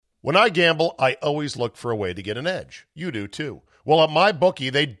When I gamble, I always look for a way to get an edge. You do too. Well, at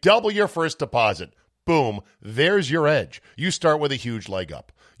MyBookie, they double your first deposit. Boom, there's your edge. You start with a huge leg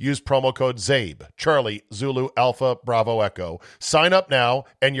up. Use promo code ZABE, Charlie, Zulu, Alpha, Bravo, Echo. Sign up now,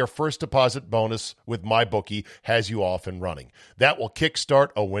 and your first deposit bonus with MyBookie has you off and running. That will kickstart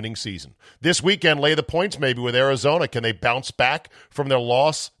a winning season. This weekend, lay the points maybe with Arizona. Can they bounce back from their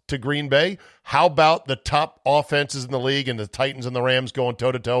loss to Green Bay? How about the top offenses in the league and the Titans and the Rams going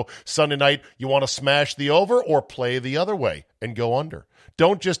toe-to-toe Sunday night? You want to smash the over or play the other way and go under?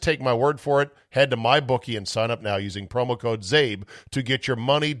 Don't just take my word for it. Head to MyBookie and sign up now using promo code ZABE to get your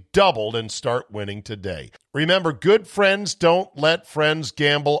money doubled and start winning today. Remember, good friends don't let friends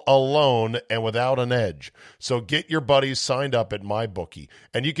gamble alone and without an edge. So get your buddies signed up at MyBookie,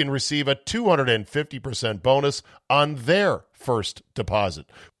 and you can receive a 250% bonus on their first deposit.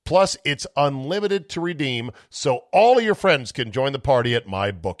 Plus, it's unlimited to redeem, so all of your friends can join the party at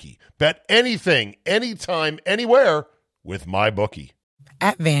MyBookie. Bet anything, anytime, anywhere with MyBookie.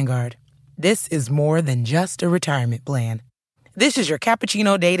 At Vanguard, this is more than just a retirement plan. This is your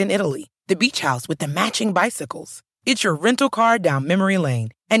cappuccino date in Italy, the beach house with the matching bicycles. It's your rental car down memory lane,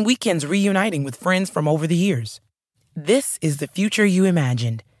 and weekends reuniting with friends from over the years. This is the future you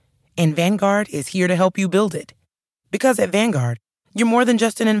imagined, and Vanguard is here to help you build it. Because at Vanguard, you're more than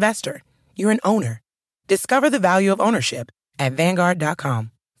just an investor. You're an owner. Discover the value of ownership at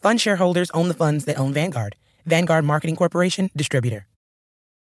Vanguard.com. Fund shareholders own the funds that own Vanguard. Vanguard Marketing Corporation, distributor.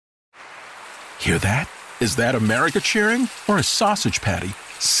 Hear that? Is that America cheering or a sausage patty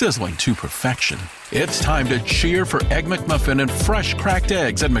sizzling to perfection? It's time to cheer for Egg McMuffin and fresh cracked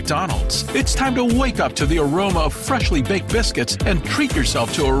eggs at McDonald's. It's time to wake up to the aroma of freshly baked biscuits and treat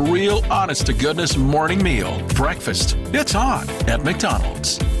yourself to a real honest-to-goodness morning meal. Breakfast, it's on at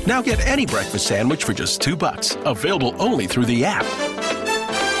McDonald's. Now get any breakfast sandwich for just $2. Available only through the app.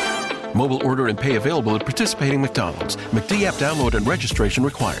 Mobile order and pay available at participating McDonald's. McD app download and registration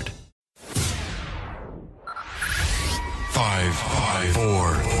required. 5,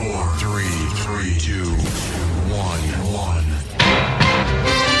 4, 3, 2, 1.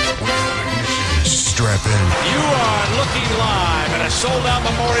 Strap in. You are looking live at a sold-out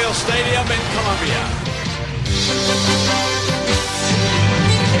Memorial Stadium in Columbia.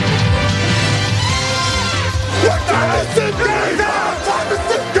 What the hell is it? Game time! Time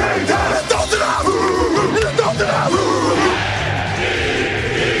is it? Game time! It's nothing out! It's nothing out!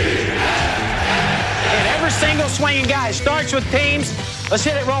 Single swinging guy starts with teams. Let's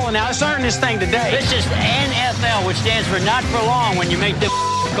hit it rolling now. Let's earn this thing today. This is NFL, which stands for not for long when you make the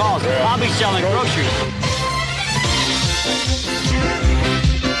calls. I'll be selling groceries.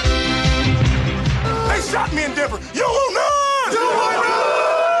 They shot me in Denver. You will not! You will not!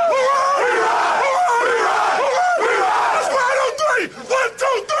 That's 1, 2, 3! 1, 2,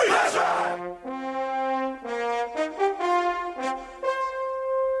 3! That's right!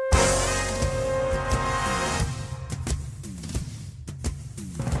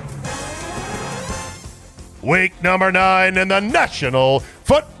 Week number 9 in the National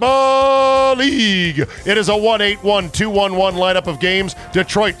Football League. It is a 1-8-1-2-1-1 lineup of games.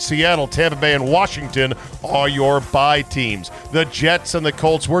 Detroit, Seattle, Tampa Bay, and Washington are your bye teams. The Jets and the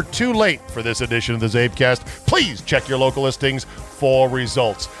Colts were too late for this edition of the Zabecast. Please check your local listings for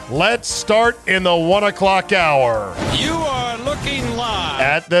results. Let's start in the 1 o'clock hour. You are looking live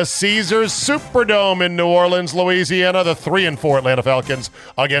at the Caesars Superdome in New Orleans, Louisiana. The 3-4 Atlanta Falcons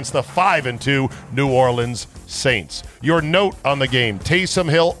against the 5-2 New Orleans Saints. Your note on the game: Taysom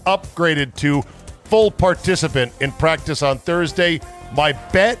Hill upgraded to full participant in practice on Thursday. My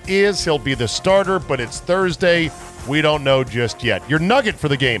bet is he'll be the starter, but it's Thursday. We don't know just yet. Your nugget for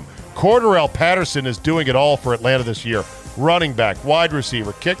the game: Cordarrelle Patterson is doing it all for Atlanta this year. Running back, wide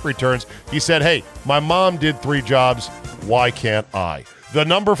receiver, kick returns. He said, hey, my mom did 3 jobs. Why can't I? The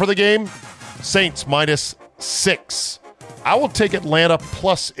number for the game: Saints -6. I will take Atlanta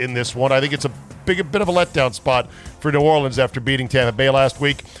plus in this one. I think it's a bit of a letdown spot for New Orleans after beating Tampa Bay last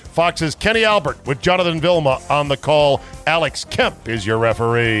week. Fox's Kenny Albert with Jonathan Vilma on the call. Alex Kemp is your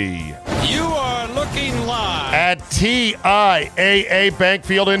referee. You are looking live at TIAA Bank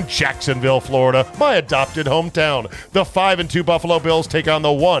Field in Jacksonville, Florida, my adopted hometown. The 5-2 Buffalo Bills take on the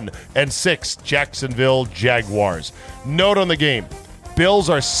 1-6 Jacksonville Jaguars. Note on the game: Bills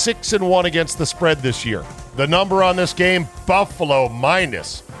are 6-1 against the spread this year. The number on this game: Buffalo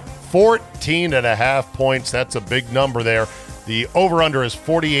 -14.5 points. That's a big number there. The over-under is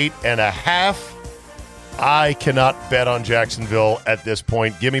 48.5. I cannot bet on Jacksonville at this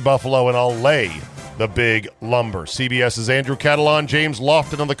point. Give me Buffalo and I'll lay the big lumber. CBS's Andrew Catalan, James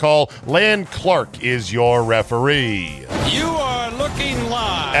Lofton on the call. Lan Clark is your referee. You are looking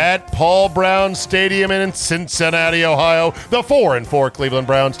live At Paul Brown Stadium in Cincinnati, Ohio, the 4-4 Cleveland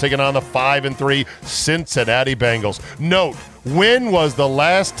Browns taking on the 5-3 Cincinnati Bengals. Note, when was the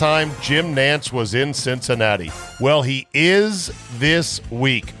last time Jim Nantz was in Cincinnati? Well, he is this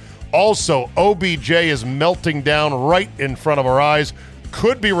week. Also, OBJ is melting down right in front of our eyes.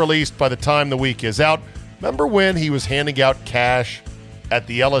 Could be released by the time the week is out. Remember when he was handing out cash at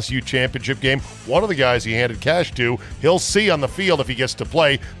the LSU championship game? One of the guys he handed cash to, he'll see on the field if he gets to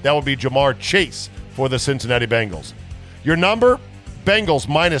play. That would be Jamar Chase for the Cincinnati Bengals. Your number? Bengals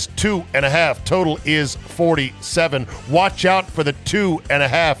minus 2.5. Total is 47. Watch out for the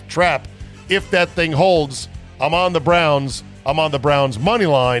 2.5 trap. If that thing holds, I'm on the Browns. I'm on the Browns' money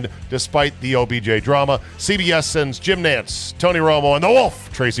line, despite the OBJ drama. CBS sends Jim Nantz, Tony Romo, and the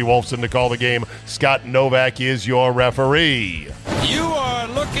Wolf, Tracy Wolfson, to call the game. Scott Novak is your referee. You are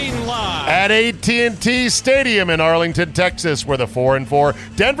looking live at AT&T Stadium in Arlington, Texas, where the 4-4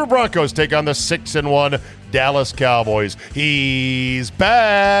 Denver Broncos take on the 6-1 Dallas Cowboys. He's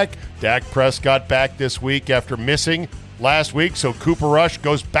back. Dak Prescott back this week after missing last week, so Cooper Rush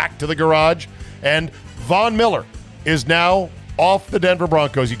goes back to the garage. And Von Miller is now off the Denver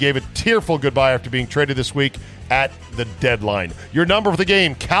Broncos. He gave a tearful goodbye after being traded this week at the deadline. Your number for the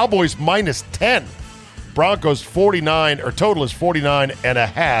game, Cowboys minus 10. Broncos 49, or total is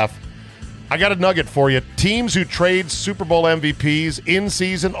 49.5. I got a nugget for you. Teams who trade Super Bowl MVPs in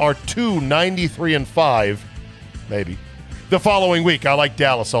season are 2-93-5. Maybe. The following week, I like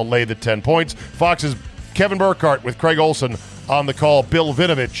Dallas. I'll lay the 10 points. Fox's Kevin Burkhardt with Craig Olson on the call. Bill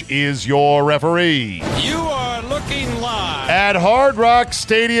Vinovich is your referee. You are looking live at Hard Rock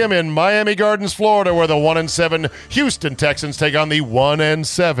Stadium in Miami Gardens, Florida, where the 1-7 Houston Texans take on the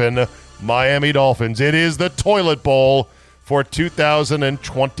 1-7 Miami Dolphins. It is the Toilet Bowl for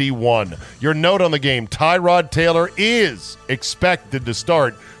 2021. Your note on the game, Tyrod Taylor is expected to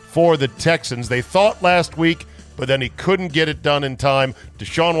start for the Texans. They thought last week, but then he couldn't get it done in time.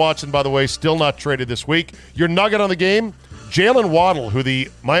 Deshaun Watson, by the way, still not traded this week. Your nugget on the game, Jalen Waddle, who the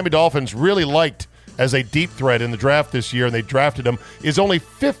Miami Dolphins really liked as a deep threat in the draft this year, and they drafted him, is only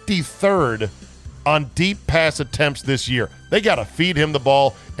 53rd on deep pass attempts this year. They got to feed him the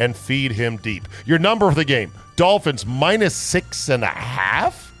ball and feed him deep. Your number of the game, Dolphins minus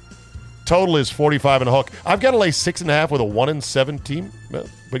 6.5. Total is 45 and a hook. I've got to lay 6.5 with a 1-7 team.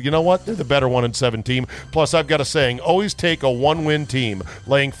 But you know what? They're the better 1-7 team. Plus, I've got a saying, always take a one-win team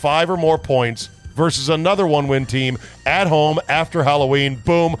laying 5 or more points versus another one-win team at home after Halloween.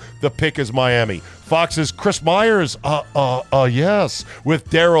 Boom, the pick is Miami. Fox's Chris Myers, yes, with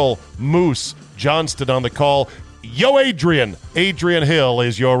Daryl Moose Johnston on the call. Yo, Adrian. Adrian Hill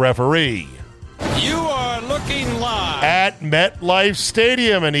is your referee. You are looking live at MetLife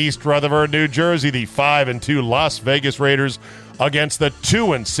Stadium in East Rutherford, New Jersey. The 5-2 Las Vegas Raiders against the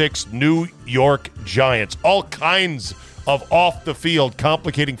 2-6 New York Giants. All kinds of off-the-field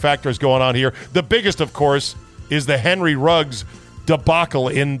complicating factors going on here. The biggest, of course, is the Henry Ruggs debacle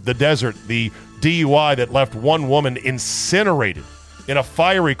in the desert, the DUI that left one woman incinerated in a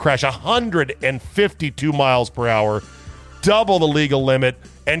fiery crash, 152 miles per hour, double the legal limit,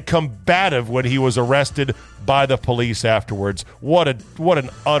 and combative when he was arrested by the police afterwards. What an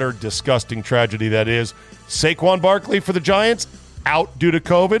utter disgusting tragedy that is. Saquon Barkley for the Giants, out due to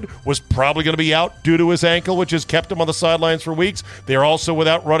COVID, was probably going to be out due to his ankle, which has kept him on the sidelines for weeks. They're also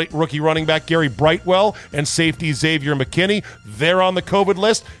without rookie running back Gary Brightwell and safety Xavier McKinney. They're on the COVID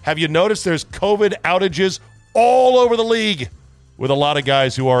list. Have you noticed there's COVID outages all over the league with a lot of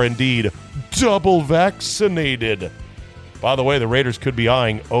guys who are indeed double vaccinated? By the way, the Raiders could be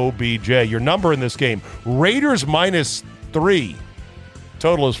eyeing OBJ. Your number in this game, Raiders minus 3.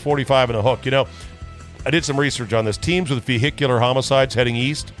 Total is 45 and a hook. You know, I did some research on this. Teams with vehicular homicides heading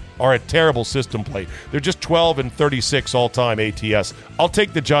east are a terrible system play. They're just 12-36 all-time ATS. I'll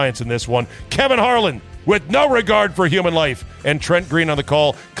take the Giants in this one. Kevin Harlan with no regard for human life. And Trent Green on the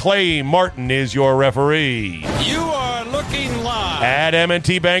call. Clay Martin is your referee. You are looking live at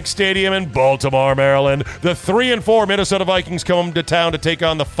M&T Bank Stadium in Baltimore, Maryland. The 3-4 Minnesota Vikings come to town to take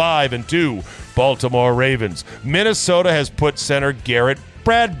on the 5-2 Baltimore Ravens. Minnesota has put center Garrett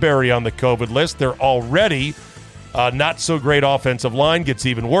Bradbury on the COVID list. They're already not so great offensive line, gets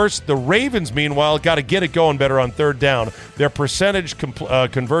even worse. The Ravens, meanwhile, got to get it going better on third down. Their percentage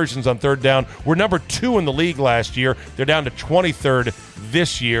conversions on third down were number 2 in the league last year. They're down to 23rd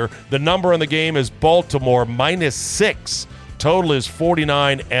this year. The number on the game is Baltimore minus 6. Total is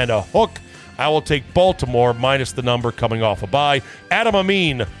 49 and a hook. I will take Baltimore minus the number coming off a bye. Adam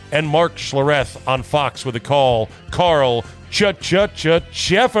Amin and Mark Schlereth on Fox with a call. Carl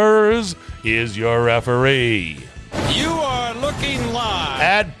Jeffers is your referee. You are looking live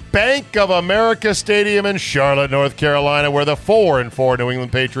at Bank of America Stadium in Charlotte, North Carolina, where the 4-4 New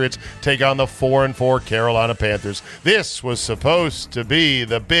England Patriots take on the 4-4 Carolina Panthers. This was supposed to be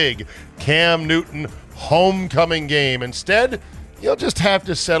the big Cam Newton homecoming game. Instead, you'll just have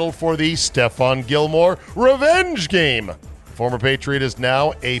to settle for the Stephon Gilmore revenge game. Former Patriot is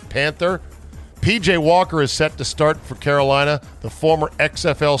now a Panther. P.J. Walker is set to start for Carolina, the former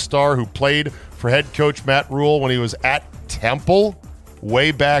XFL star who played for head coach Matt Rule when he was at Temple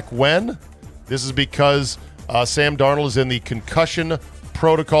way back when. This is because Sam Darnold is in the concussion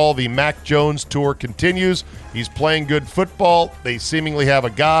protocol. The Mac Jones tour continues. He's playing good football. They seemingly have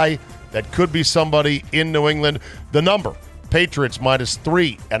a guy that could be somebody in New England. The number, Patriots minus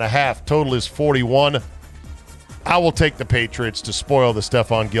 3.5. Total is 41. I will take the Patriots to spoil the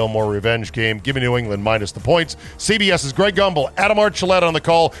Stephon Gilmore revenge game. Give me New England minus the points. CBS's Greg Gumbel, Adam Archuleta on the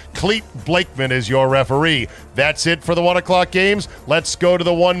call. Clete Blakeman is your referee. That's it for the 1 o'clock games. Let's go to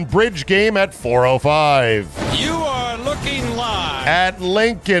the one bridge game at 4:05. You are looking live At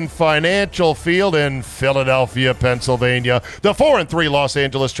Lincoln Financial Field in Philadelphia, Pennsylvania, the 4-3 Los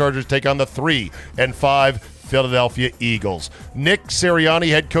Angeles Chargers take on the 3-5 Philadelphia Eagles. Nick Sirianni,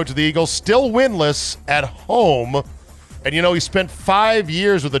 head coach of the Eagles, still winless at home. And, you know, he spent 5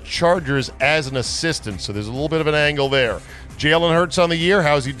 years with the Chargers as an assistant, so there's a little bit of an angle there. Jalen Hurts on the year,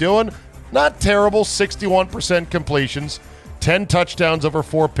 how's he doing? Not terrible, 61% completions, 10 touchdowns over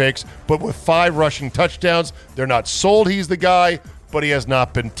 4 picks, but with 5 rushing touchdowns. They're not sold he's the guy, but he has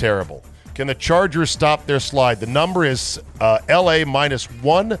not been terrible. Can the Chargers stop their slide? The number is LA minus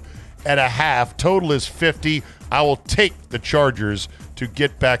 1.5. Total is 50. I will take the Chargers to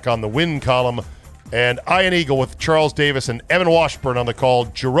get back on the win column. And Ian Eagle with Charles Davis and Evan Washburn on the call.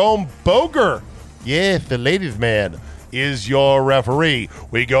 Jerome Boger, the ladies' man, is your referee.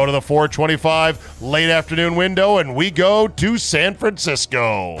 We go to the 4:25 late afternoon window, and we go to San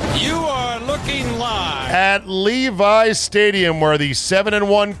Francisco. You are looking live At Levi's Stadium, where the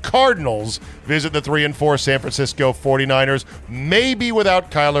 7-1 Cardinals visit the 3-4 San Francisco 49ers, maybe without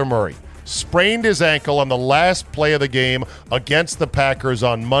Kyler Murray. Sprained his ankle on the last play of the game against the Packers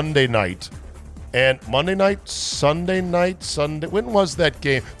on Monday night. And Sunday, when was that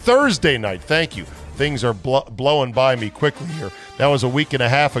game? Thursday night, thank you. Things are blowing by me quickly here. That was a week and a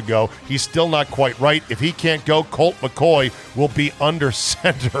half ago. He's still not quite right. If he can't go, Colt McCoy will be under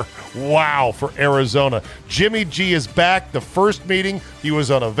center. Wow, for Arizona. Jimmy G is back. The first meeting, he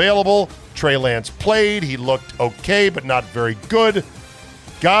was unavailable. Trey Lance played. He looked okay, but not very good.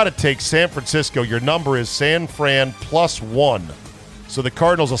 Got to take San Francisco. Your number is San Fran plus 1. So the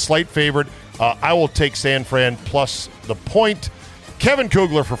Cardinals a slight favorite. I will take San Fran plus the point. Kevin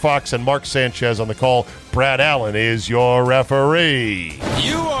Kugler for Fox and Mark Sanchez on the call. Brad Allen is your referee.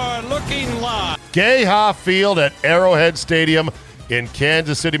 You are looking live Gay-Ha Field at Arrowhead Stadium in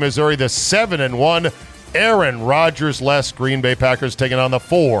Kansas City, Missouri. The 7-1 Aaron Rodgers-less Green Bay Packers taking on the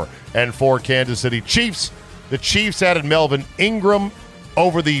 4-4 Kansas City Chiefs. The Chiefs added Melvin Ingram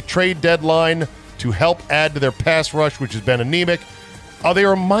over the trade deadline to help add to their pass rush, which has been anemic. They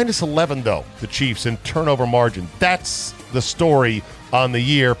are minus 11, though, the Chiefs, in turnover margin. That's the story on the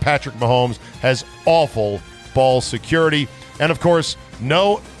year. Patrick Mahomes has awful ball security. And, of course,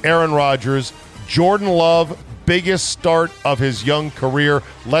 no Aaron Rodgers. Jordan Love, biggest start of his young career.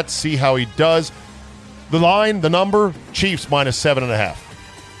 Let's see how he does. The line, the number, Chiefs minus 7.5.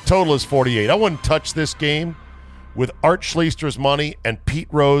 Total is 48. I wouldn't touch this game with Art Schleister's money and Pete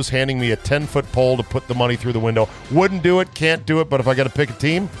Rose handing me a 10-foot pole to put the money through the window. Wouldn't do it, can't do it, but if I got to pick a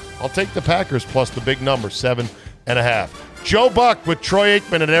team, I'll take the Packers plus the big number, 7.5. Joe Buck with Troy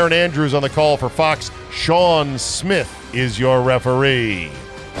Aikman and Aaron Andrews on the call for Fox. Sean Smith is your referee.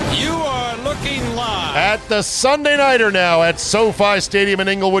 You are looking live At the Sunday Nighter now at SoFi Stadium in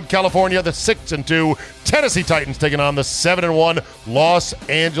Inglewood, California, the 6-2 Tennessee Titans taking on the 7-1 Los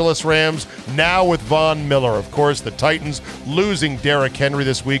Angeles Rams, now with Von Miller. Of course, the Titans losing Derrick Henry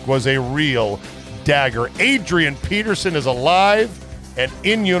this week was a real dagger. Adrian Peterson is alive and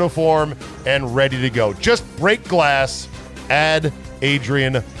in uniform and ready to go. Just break glass, add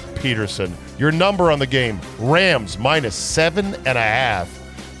Adrian Peterson. Your number on the game, Rams minus 7.5.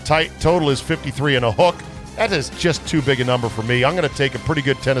 Total is 53 and a hook. That is just too big a number for me. I'm going to take a pretty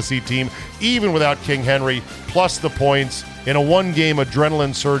good Tennessee team, even without King Henry, plus the points in a one-game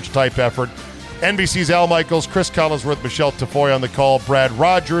adrenaline surge type effort. NBC's Al Michaels, Chris Collinsworth, Michelle Tafoy on the call. Brad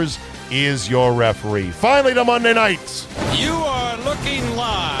Rogers is your referee. Finally to Monday nights. You are looking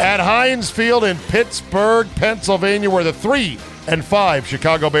live At Heinz Field in Pittsburgh, Pennsylvania, where the 3-5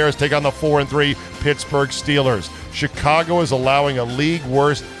 Chicago Bears take on the 4-3 Pittsburgh Steelers. Chicago is allowing a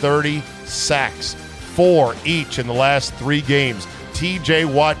league-worst 30 sacks, 4 each in the last 3 games. T.J.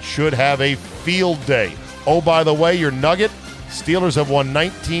 Watt should have a field day. Oh, by the way, your nugget, Steelers have won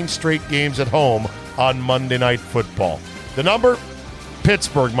 19 straight games at home on Monday Night Football. The number,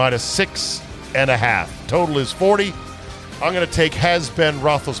 Pittsburgh minus 6.5. Total is 40. I'm going to take has-been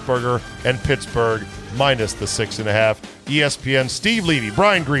Roethlisberger and Pittsburgh minus the 6.5. ESPN, Steve Levy,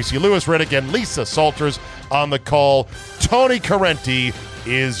 Brian Greasy, Lewis Riddick, and Lisa Salters on the call. Tony Correnti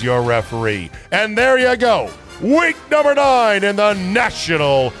is your referee. And there you go. Week number 9 in the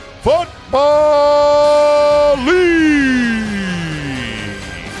National Football League.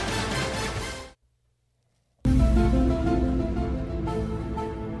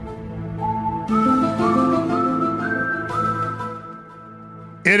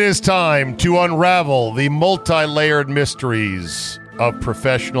 It is time to unravel the multi-layered mysteries of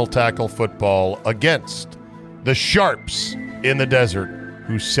professional tackle football against the Sharps in the desert,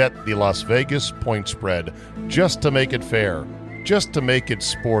 who set the Las Vegas point spread just to make it fair, just to make it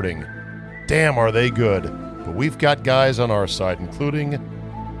sporting. Damn, are they good. But we've got guys on our side, including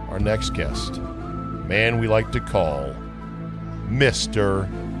our next guest, man we like to call Mr.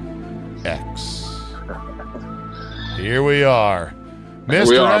 X. Here we are. Mr.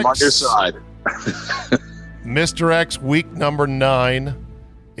 We are. X, I'm on your side. Mr. X, week number 9.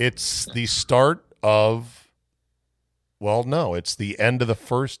 It's the start of, well, no, it's the end of the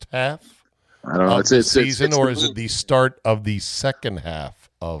first half I don't know. of the season, or is it the start of the second half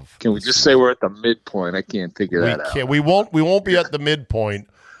of? Can we just say we're at the midpoint? I can't figure that out. We won't be at the midpoint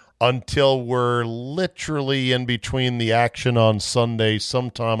until we're literally in between the action on Sunday,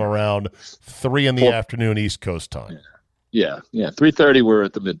 sometime around 3 in the afternoon East Coast time. Yeah. 3:30. We're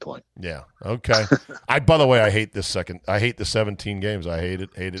at the midpoint. Yeah. Okay. By the way, I hate the 17 games. I hate it.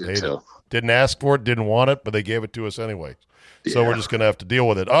 Didn't ask for it, didn't want it, but they gave it to us anyway. So we're just going to have to deal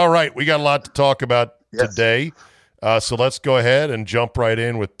with it. All right. We got a lot to talk about today. So let's go ahead and jump right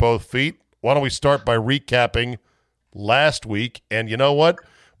in with both feet. Why don't we start by recapping last week? And you know what?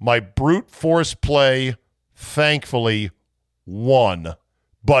 My brute force play, thankfully, won,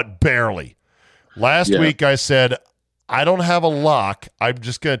 but barely. Last week I said, I don't have a lock. I'm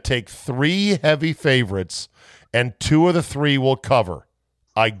just going to take 3 heavy favorites, and 2 of the 3 will cover.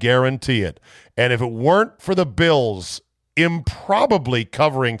 I guarantee it. And if it weren't for the Bills improbably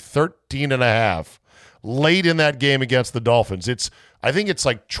covering 13.5 late in that game against the Dolphins, I think it's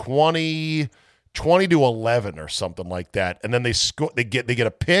like 20 to 11 or something like that. And then they get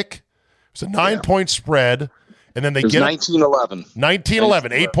a pick. It's a 9-point spread. And then they get 19-11.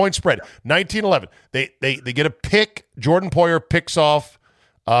 19-11, 8-point spread. 19-11. They get a pick. Jordan Poyer picks off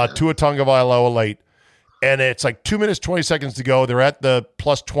Tua Tagovailoa late. And it's like 2 minutes, 20 seconds to go. They're at the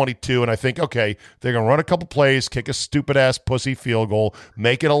plus 22. And I think, okay, they're going to run a couple plays, kick a stupid-ass pussy field goal,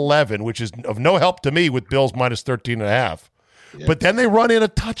 make it 11, which is of no help to me with Bills minus 13.5. Yeah. But then they run in a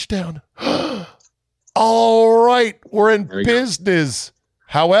touchdown. All right, we're in business.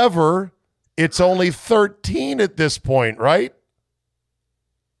 However, it's only 13 at this point, right?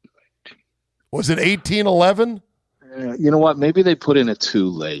 Was it 18-11? You know what? Maybe they put in a 2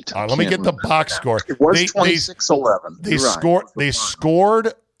 late. Let me get the box score. It was 26-11. They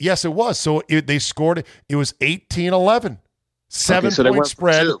scored. Yes, it was. So they scored. It was 18-11. 7-point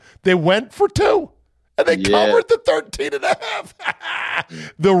spread. They went for 2. And they covered the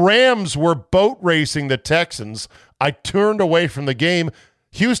 13.5. The Rams were boat racing the Texans. I turned away from the game.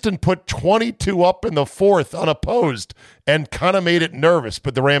 Houston put 22 up in the 4th unopposed and kind of made it nervous,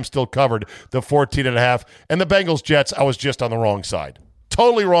 but the Rams still covered the 14.5. And the Bengals-Jets, I was just on the wrong side.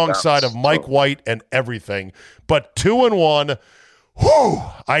 Totally wrong side of Mike White and everything. But 2-1, whew,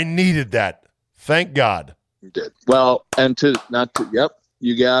 I needed that. Thank God. You did. Well, and you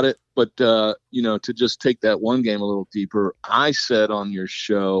got it. But, to just take that one game a little deeper, I said on your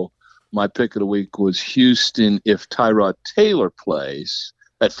show, my pick of the week was Houston if Tyrod Taylor plays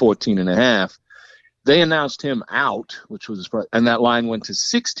at 14.5. They announced him out, which was, and that line went to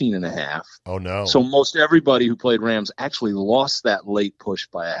 16.5. Oh, no. So most everybody who played Rams actually lost that late push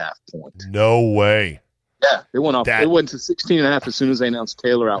by a half point. No way. Yeah, it went off. It went to 16.5 as soon as they announced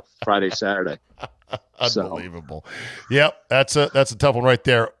Taylor out Friday, Saturday. Unbelievable. Yep, that's a tough one right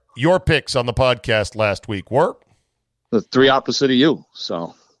there. Your picks on the podcast last week were? The 3 opposite of you,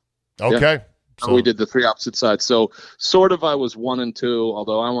 so. Okay. Yeah. So we did the 3 opposite sides. So sort of I was 1 and 2,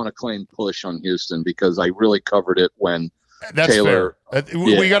 although I want to claim push on Houston because I really covered it when That's Taylor. Fair.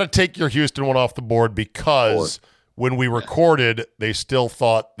 We got to take your Houston one off the board because when we recorded, they still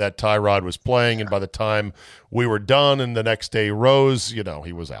thought that Tyrod was playing, and by the time we were done and the next day rose,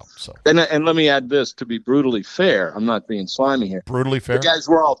 he was out. So, and let me add this to be brutally fair. I'm not being slimy here. Brutally fair.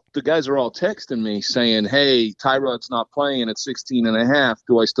 The guys were all texting me saying, "Hey, Tyrod's not playing at 16.5.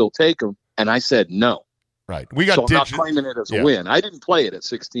 Do I still take him?" And I said no. Right. We got. So I'm not claiming it as a win. I didn't play it at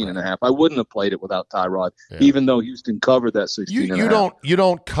 16.5. I wouldn't have played it without Tyrod, even though Houston covered that 16.5. You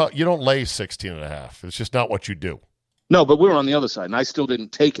don't lay 16.5. It's just not what you do. No, but we were on the other side, and I still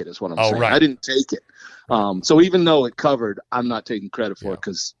didn't take it. Is what I'm saying. Right. I didn't take it. So even though it covered, I'm not taking credit for it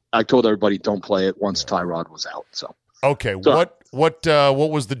because I told everybody don't play it once Tyrod was out. So okay, what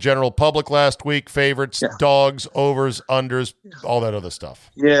was the general public last week? Favorites, dogs, overs, unders, all that other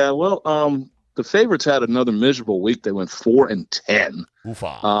stuff. Yeah, well, the favorites had another miserable week. They went 4-10.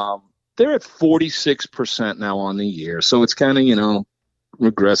 They're at 46% now on the year, so it's kind of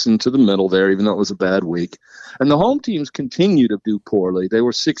regressing to the middle there, even though it was a bad week. And the home teams continue to do poorly. They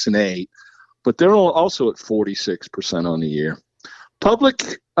were 6-8, but they're also at 46% on the year.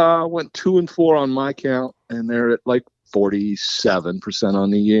 Public went 2-4 on my count, and they're at like 47%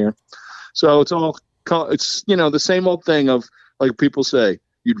 on the year. So it's the same old thing of like people say.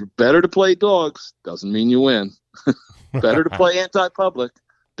 You'd better to play dogs, doesn't mean you win. Better to play anti-public,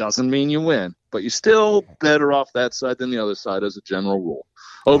 doesn't mean you win. But you're still better off that side than the other side as a general rule.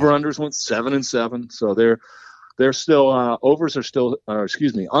 Over-unders went 7-7, so they're still unders are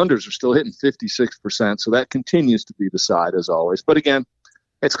still hitting 56%, so that continues to be the side as always. But again,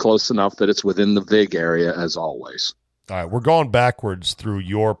 it's close enough that it's within the VIG area as always. All right, we're going backwards through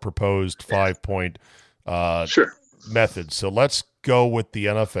your proposed 5-point method. So let's go with the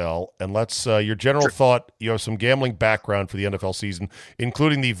NFL, and let's your general thought. You have some gambling background for the NFL season,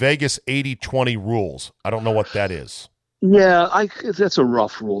 including the Vegas 80-20 rules. I don't know what that is. Yeah, that's a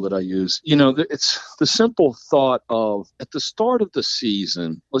rough rule that I use. It's the simple thought of at the start of the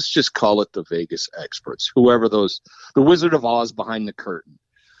season, let's just call it the Vegas experts, whoever the Wizard of Oz behind the curtain.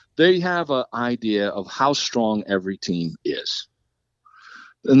 They have an idea of how strong every team is.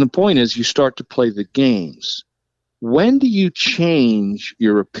 And the point is you start to play the games. When do you change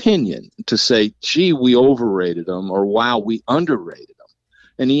your opinion to say, gee, we overrated them, or wow, we underrated them?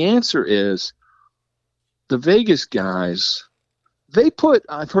 And the answer is the Vegas guys,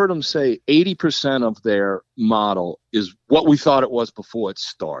 I've heard them say 80% of their model is what we thought it was before it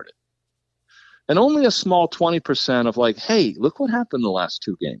started. And only a small 20% of like, hey, look what happened the last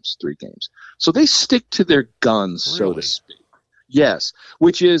 3 games. So they stick to their guns, so to speak. Yes,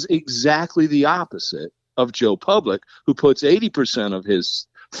 which is exactly the opposite of Joe Public, who puts 80% of his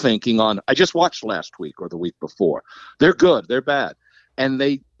thinking on, I just watched last week or the week before. They're good, they're bad. And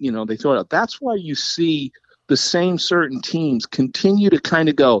they throw it out. That's why you see the same certain teams continue to kind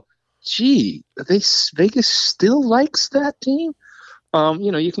of go, gee, Vegas still likes that team?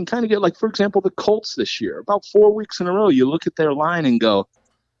 You can kind of get, like, for example, the Colts this year. About 4 weeks in a row, you look at their line and go,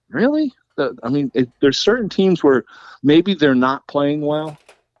 really? There's certain teams where maybe they're not playing well,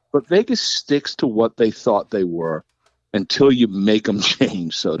 but Vegas sticks to what they thought they were until you make them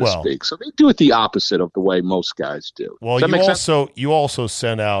change, so to speak. So they do it the opposite of the way most guys do. Well, you also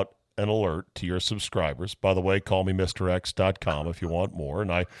sent out an alert to your subscribers. By the way, call me MrX.com if you want more.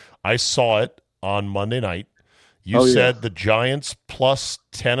 And I saw it on Monday night. You said the Giants plus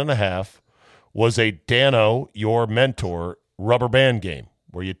 10.5 was a Dano, your mentor, rubber band game.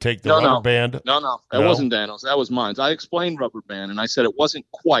 Where you take the rubber band? No. That wasn't Dano's. That was mine. I explained rubber band, and I said it wasn't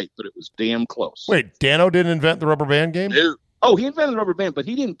quite, but it was damn close. Wait, Dano didn't invent the rubber band game? No. Oh, he invented the rubber band, but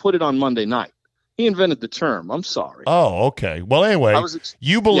he didn't put it on Monday night. He invented the term. I'm sorry. Oh, okay. Well, anyway,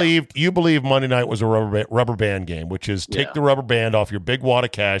 you believe Monday night was a rubber band game, which is take the rubber band off your big wad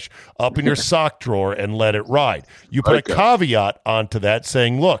of cash up in your sock drawer and let it ride. You put a caveat onto that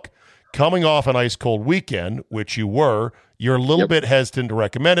saying, look, coming off an ice-cold weekend, which you were, you're a little bit hesitant to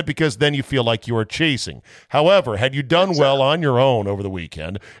recommend it because then you feel like you are chasing. However, had you done well on your own over the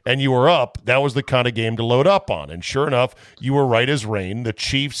weekend and you were up, that was the kind of game to load up on. And sure enough, you were right as rain. The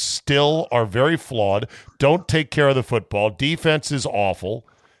Chiefs still are very flawed, don't take care of the football. Defense is awful.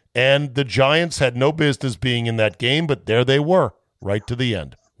 And the Giants had no business being in that game, but there they were, right to the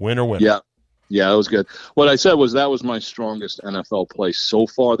end. Winner. Yeah, that was good. What I said was that was my strongest NFL play so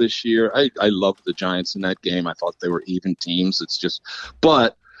far this year. I loved the Giants in that game. I thought they were even teams.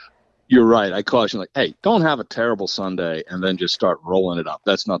 But you're right. I caution, like, hey, don't have a terrible Sunday and then just start rolling it up.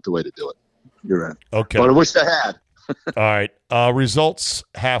 That's not the way to do it. You're right. Okay. But I wish I had. All right. Results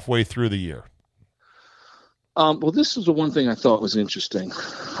halfway through the year. Well, this is the one thing I thought was interesting.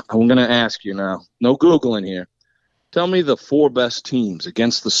 I'm going to ask you now. No Googling here. Tell me the 4 best teams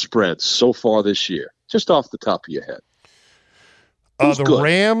against the spread so far this year. just off the top of your head. The good?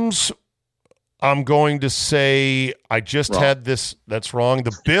 Rams, I'm going to say I just had this. That's wrong.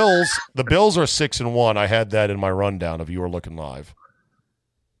 The Bills are 6-1. I had that in my rundown if you were looking live.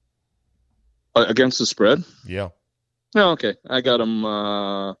 Against the spread? Yeah. No, okay. I got them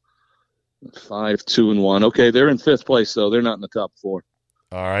 5-2-1. Okay, they're in 5th place, though. They're not in the top 4.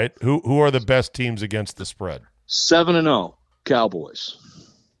 All right. Who are the best teams against the spread? 7-0, Cowboys.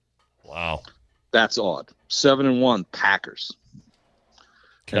 Wow. That's odd. 7-1, Packers.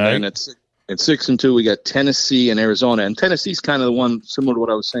 Okay. And then at 6-2, we got Tennessee and Arizona. And Tennessee's kind of the one similar to what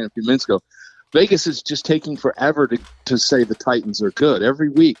I was saying a few minutes ago. Vegas is just taking forever to say the Titans are good every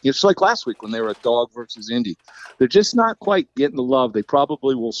week. It's like last week when they were a dog versus Indy. They're just not quite getting the love. They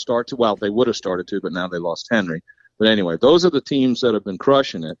probably will start to. Well, they would have started to, but now they lost Henry. But anyway, those are the teams that have been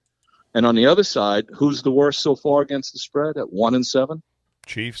crushing it. And on the other side, who's the worst so far against the spread at 1-7?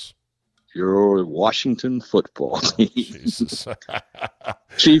 Chiefs. Your Washington football team. Jesus.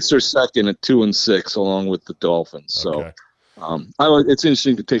 Chiefs are second at 2-6, along with the Dolphins. So, it's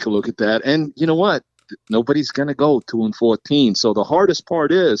interesting to take a look at that. And you know what? Nobody's going to go 2-14. So the hardest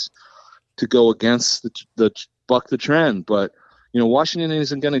part is to go against the buck the trend. But Washington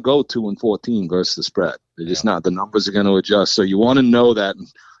isn't going to go 2-14 versus the spread. They're just not. The numbers are going to adjust. So you want to know that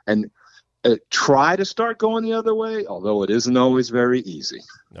and try to start going the other way, although it isn't always very easy.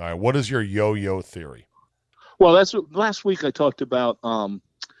 All right. What is your yo-yo theory? Well, that's what last week I talked about.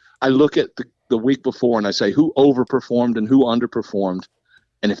 I look at the week before and I say who overperformed and who underperformed.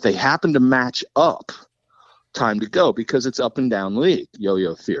 And if they happen to match up, time to go, because it's up and down league,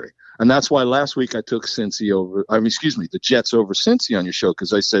 yo-yo theory. And that's why last week I took the Jets over Cincy on your show,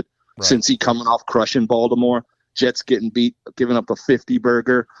 because I said Cincy coming off crushing Baltimore, Jets getting beat, giving up a 50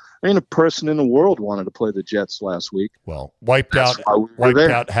 burger. Ain't a person in the world wanted to play the Jets last week. Well, wiped out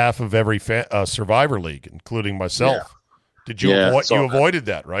half of every Survivor League, including myself. Yeah. Did you you avoided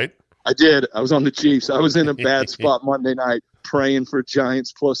that, right? I did. I was on the Chiefs. I was in a bad spot Monday night praying for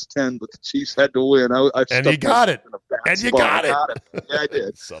Giants +10, but the Chiefs had to win. And you got it. And you got it. Yeah, I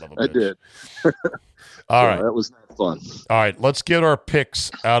did. Son of a bitch. I did. All right. That was not fun. All right. Let's get our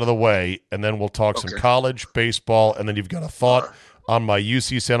picks out of the way, and then we'll talk some college, baseball, and then you've got a thought on my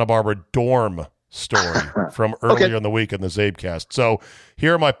UC Santa Barbara dorm story from earlier in the week in the Zabecast. So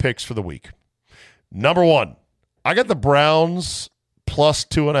here are my picks for the week. Number 1, I got the Browns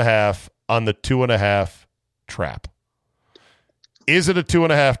 +2.5 on the 2.5 trap. Is it a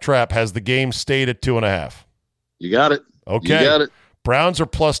 2.5 trap? Has the game stayed at 2.5? You got it. Okay. You got it. Browns are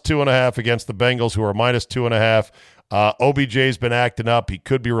 +2.5 against the Bengals, who are -2.5. OBJ's been acting up. He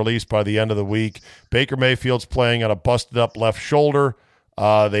could be released by the end of the week. Baker Mayfield's playing on a busted-up left shoulder.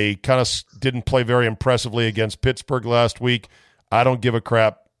 They kind of didn't play very impressively against Pittsburgh last week. I don't give a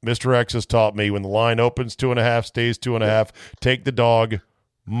crap. Mr. X has taught me when the line opens 2.5, stays 2.5, take the dog,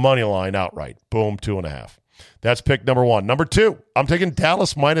 money line outright. Boom, 2.5. That's pick number 1. Number 2, I'm taking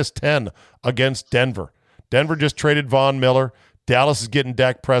Dallas -10 against Denver. Denver just traded Von Miller. Dallas is getting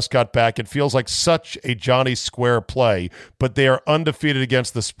Dak Prescott back. It feels like such a Johnny Square play, but they are undefeated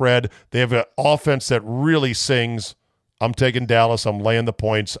against the spread. They have an offense that really sings. I'm taking Dallas. I'm laying the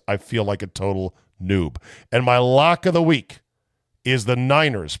points. I feel like a total noob. And my lock of the week is the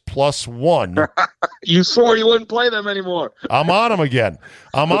Niners +1. You swore you wouldn't play them anymore. I'm on them again.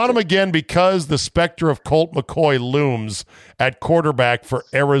 I'm on them again because the specter of Colt McCoy looms at quarterback for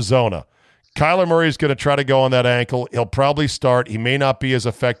Arizona. Kyler Murray is going to try to go on that ankle. He'll probably start. He may not be as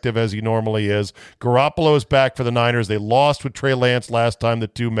effective as he normally is. Garoppolo is back for the Niners. They lost with Trey Lance last time the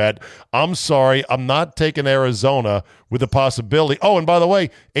two met. I'm sorry. I'm not taking Arizona with the possibility. Oh, and by the way,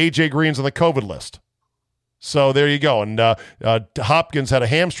 A.J. Green's on the COVID list. So there you go. And Hopkins had a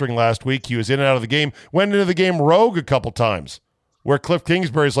hamstring last week. He was in and out of the game. Went into the game rogue a couple times where Cliff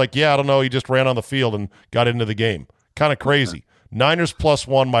Kingsbury's like, yeah, I don't know. He just ran on the field and got into the game. Kind of crazy. Niners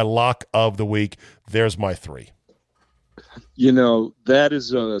 +1, my lock of the week. There's my 3. That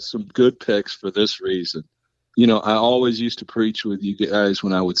is some good picks for this reason. I always used to preach with you guys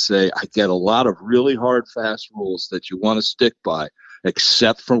when I would say I get a lot of really hard, fast rules that you want to stick by,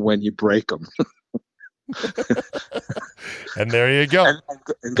 except for when you break them. And there you go.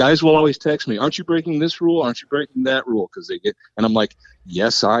 And guys will always text me, aren't you breaking this rule? Aren't you breaking that rule? And I'm like,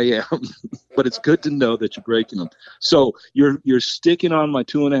 yes, I am. But it's good to know that you're breaking them. So you're sticking on my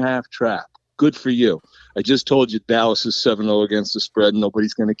 2.5 trap. Good for you. I just told you Dallas is 7-0 against the spread.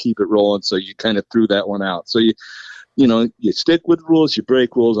 Nobody's going to keep it rolling. So you kind of threw that one out. So you stick with rules, you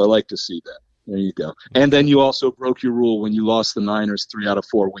break rules. I like to see that. There you go. And then you also broke your rule when you lost the Niners 3 out of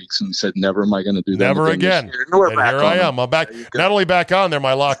 4 weeks, and you said, "Never am I going to do that Never again." And here I am. I'm back. Not only back on, they're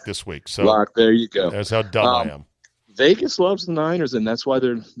my lock this week. So lock. There you go. That's how dumb I am. Vegas loves the Niners, and that's why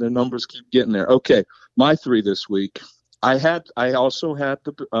their numbers keep getting there. Okay, my 3 this week. I also had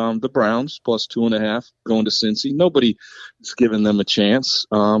the Browns plus 2.5 going to Cincy. Nobody's given them a chance.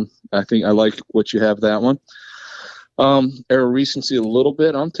 I think I like what you have that one. Error recency a little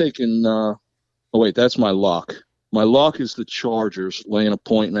bit. I'm taking. That's my lock. My lock is the Chargers laying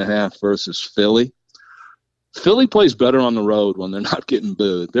 1.5 versus Philly. Philly plays better on the road when they're not getting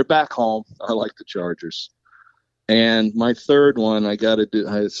booed. They're back home. I like the Chargers. And my third one, I got to do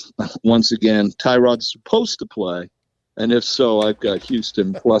once again. Tyrod's supposed to play, and if so, I've got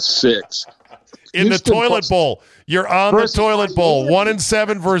Houston plus 6. In Houston the toilet bowl, you're on the toilet bowl.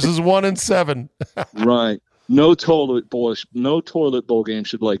 1-7 versus 1-7. Right. No toilet bowl game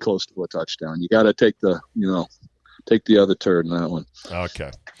should lay close to a touchdown. You got to take the other turd in that one.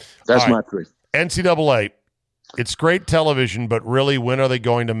 Okay. That's my 3. NCAA. It's great television, but really, when are they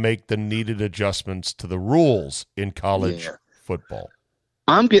going to make the needed adjustments to the rules in college football?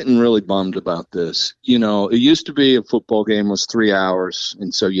 I'm getting really bummed about this. It used to be a football game was 3 hours,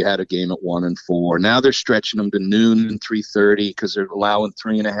 and so you had a game at 1 and 4. Now they're stretching them to noon and 3:30 because they're allowing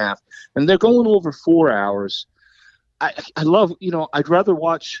 3.5, and they're going over 4 hours. I love, I'd rather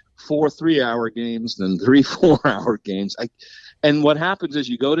watch 4 3-hour games than 3 4-hour games. And what happens is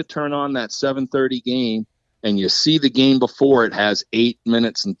you go to turn on that 7:30 game, and you see the game before it has 8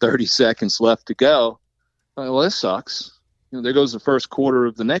 minutes and 30 seconds left to go. Well, this sucks. There goes the first quarter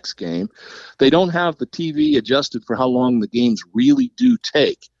of the next game. They don't have the TV adjusted for how long the games really do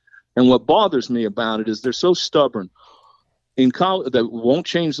take. And what bothers me about it is they're so stubborn in college that won't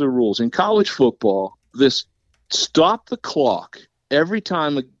change the rules. In college football, this stop the clock every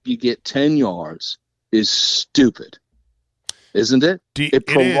time you get 10 yards is stupid, isn't it? It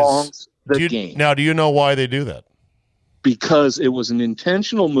prolongs the game. Now, do you know why they do that? Because it was an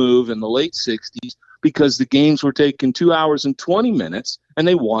intentional move in the late 60s because the games were taking 2 hours and 20 minutes and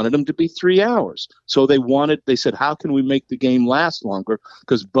they wanted them to be 3 hours. So they said, how can we make the game last longer?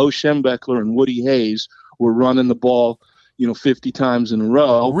 Because Bo Schembechler and Woody Hayes were running the ball 50 times in a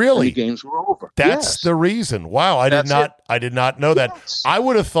row. Really? And the games were over. That's the reason. Wow, I did not know that. I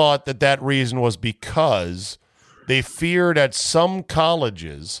would have thought that reason was because they feared at some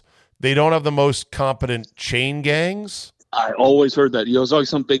colleges they don't have the most competent chain gangs. I always heard that. There's always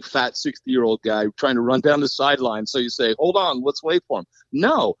some big fat 60-year-old guy trying to run down the sideline. So you say, hold on, let's wait for him.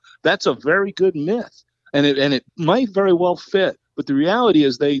 No, that's a very good myth. And it might very well fit. But the reality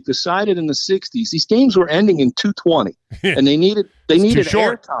is they decided in the 60s, these games were ending in 2:20 and they needed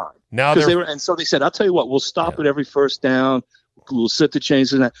airtime. Now so they said, I'll tell you what, we'll stop at every first down. We'll set the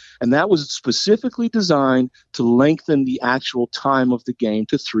chains and that was specifically designed to lengthen the actual time of the game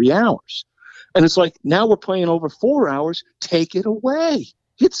to 3 hours. And it's like, now we're playing over 4 hours. Take it away.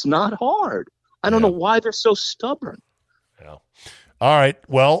 It's not hard. I don't know why they're so stubborn. Yeah. All right.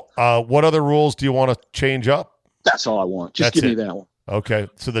 Well, what other rules do you want to change up? That's all I want. Just give me that one. Okay.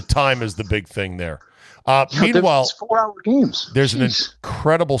 So the time is the big thing there. Meanwhile, 4-hour games. There's an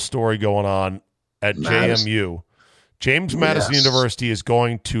incredible story going on at JMU. James Madison University is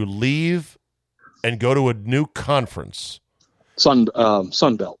going to leave and go to a new conference. Sun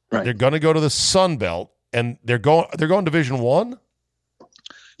Belt, right? They're going to go to the Sun Belt, and they're going Division I?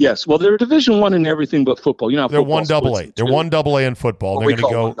 Yes. Well, they're Division I in everything but football. They're 1AA. They're 1AA in football. They're going to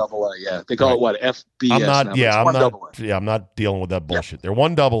go 1AA. Yeah, they call it what? FBS. I'm not dealing with that bullshit. They're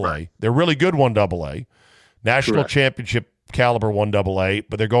 1AA. Right. They're really good 1AA, national championship caliber 1AA.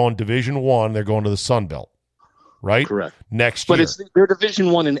 But they're going Division I. They're going to the Sun Belt. Right? Correct. Next year. But they're Division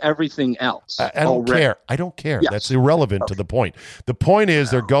I in everything else. I don't care. I don't care. Yes. That's irrelevant to the point. The point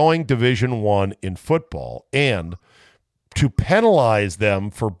is they're going Division I in football, and to penalize them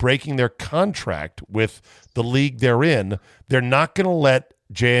for breaking their contract with the league they're in, they're not going to let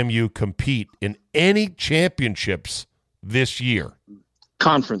JMU compete in any championships this year.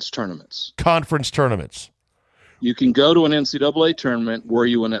 Conference tournaments. You can go to an NCAA tournament where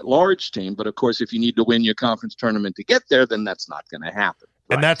you're an at-large team, but of course, if you need to win your conference tournament to get there, then that's not going to happen.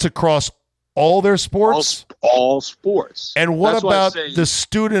 Right? And that's across all their sports? All sports. And what about the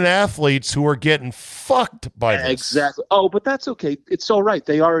student athletes who are getting fucked by this? Exactly. Oh, but that's okay. It's all right.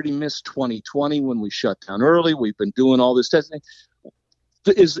 They already missed 2020 when we shut down early. We've been doing all this testing.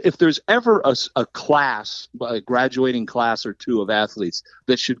 If there's ever a class, a graduating class or two of athletes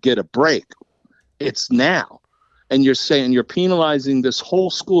that should get a break, it's now. And you're saying you're penalizing this whole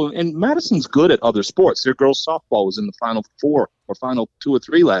school. And Madison's good at other sports. Their girls softball was in the Final 4 or Final 2 or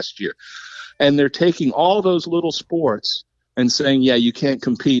 3 last year. And they're taking all those little sports and saying, yeah, you can't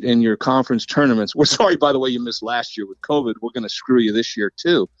compete in your conference tournaments. We're sorry, by the way, you missed last year with COVID. We're going to screw you this year,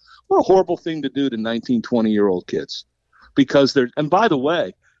 too. What a horrible thing to do to 19, 20-year-old kids. Because and by the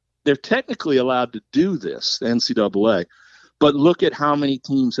way, they're technically allowed to do this, the NCAA. But look at how many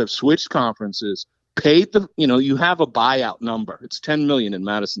teams have switched conferences, paid you have a buyout number. It's $10 million in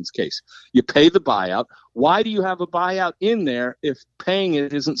Madison's case. You pay the buyout. Why do you have a buyout in there if paying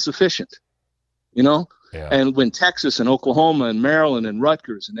it isn't sufficient? Yeah. And when Texas and Oklahoma and Maryland and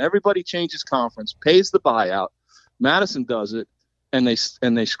Rutgers and everybody changes conference, pays the buyout, Madison does it, and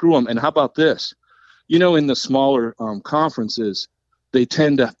they screw them. And how about this? In the smaller conferences, they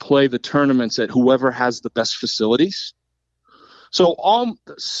tend to play the tournaments at whoever has the best facilities. So all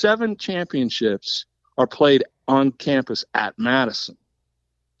 7 championships are played on campus at Madison.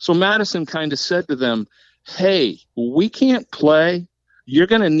 So Madison kind of said to them, hey, we can't play. You're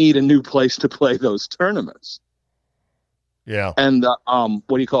going to need a new place to play those tournaments. Yeah. And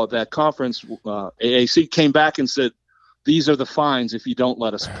that conference, AAC, came back and said, these are the fines if you don't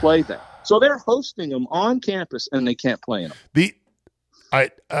let us play them. So they're hosting them on campus, and they can't play in them.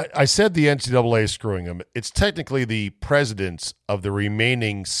 I said the NCAA is screwing them. It's technically the presidents of the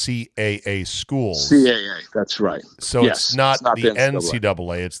remaining CAA schools. CAA, that's right. So it's not the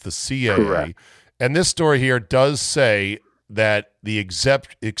NCAA, it's the CAA. Correct. And this story here does say that the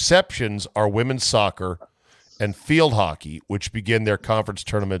exceptions are women's soccer and field hockey, which begin their conference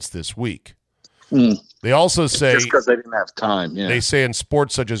tournaments this week. They also say, just because they didn't have time, yeah. They say in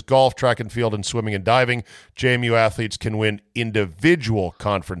sports such as golf, track and field, and swimming and diving, JMU athletes can win individual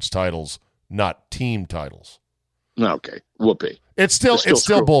conference titles, not team titles. Okay, whoopee. It's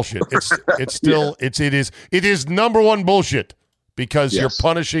still bullshit. It is number one bullshit because you're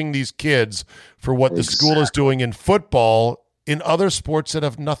punishing these kids for what the school is doing in football in other sports that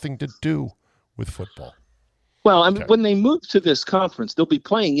have nothing to do with football. Well, I mean, when they move to this conference, they'll be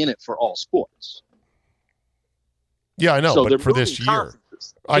playing in it for all sports. Yeah, I know, so but for this year.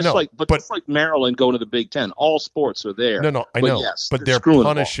 I know. But just like Maryland going to the Big Ten, all sports are there. No, I know. Yes, but they're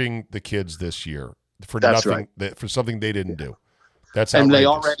punishing the kids this year for nothing, for something they didn't do. That's outrageous. And they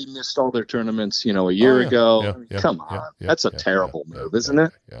already missed all their tournaments, a year ago. Come on. That's a terrible move, isn't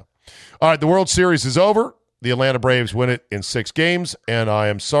it? Yeah. All right, the World Series is over. The Atlanta Braves win it in 6 games, and I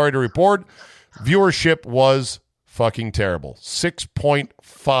am sorry to report viewership was fucking terrible.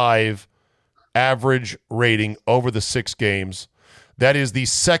 6.5 average rating over the 6 games. That is the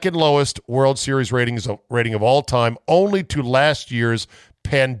second lowest World Series rating of all time, only to last year's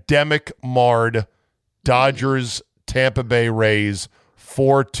pandemic-marred Dodgers Tampa Bay Rays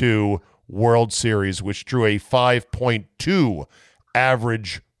 4-2 World Series, which drew a 5.2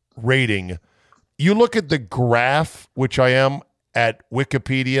 average rating. You look at the graph, which I am at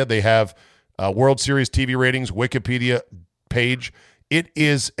Wikipedia. They have World Series TV ratings, Wikipedia page. It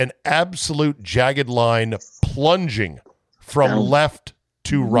is an absolute jagged line plunging from left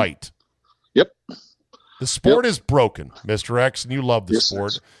to right. Yep. The sport is broken, Mr. X, and you love the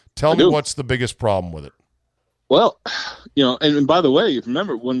sport. Tell me what's the biggest problem with it. Well, and by the way,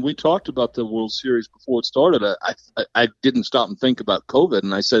 remember when we talked about the World Series before it started, I didn't stop and think about COVID,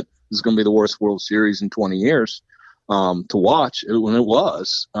 and I said this is going to be the worst World Series in 20 years to watch when it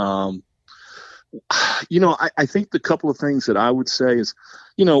was. I think the couple of things that I would say is,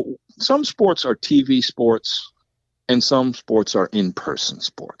 some sports are TV sports and some sports are in-person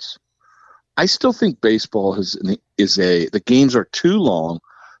sports. I still think baseball the games are too long.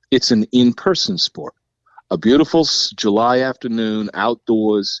 It's an in-person sport. A beautiful July afternoon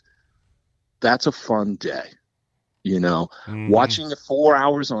outdoors, that's a fun day. Watching the 4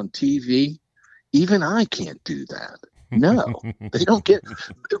 hours on TV, even I can't do that. No, they don't get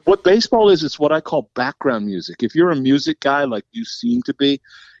what baseball is. It's what I call background music. If you're a music guy like you seem to be,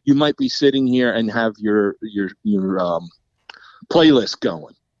 you might be sitting here and have your playlist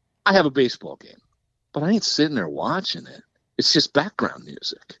going. I have a baseball game, but I ain't sitting there watching it. It's just background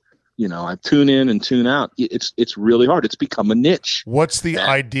music. I tune in and tune out. It's really hard. It's become a niche. What's the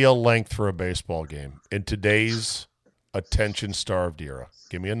ideal length for a baseball game in today's attention-starved era?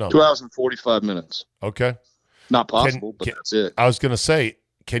 Give me a number. 2 hours and 45 minutes. Okay. Not possible, but that's it. I was going to say,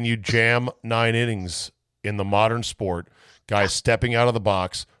 can you jam 9 innings in the modern sport? Guys stepping out of the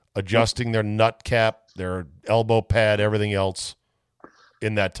box, adjusting their nut cap, their elbow pad, everything else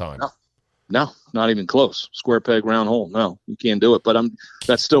in that time. No, not even close. Square peg, round hole. No, you can't do it. But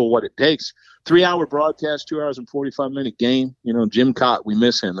that's still what it takes. 3-hour broadcast, 2 hours and 45-minute game. Jim Cott, we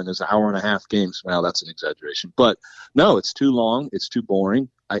miss him in his hour-and-a-half games. Well, that's an exaggeration. But, no, it's too long. It's too boring.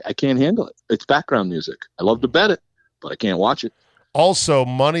 I can't handle it. It's background music. I love to bet it, but I can't watch it. Also,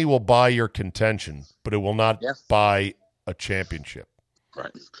 money will buy your contention, but it will not buy a championship.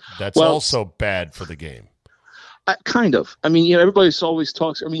 Right. That's also bad for the game. Kind of. I mean, everybody's always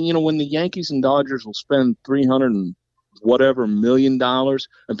talks. I mean, when the Yankees and Dodgers will spend $300 and whatever $1 million,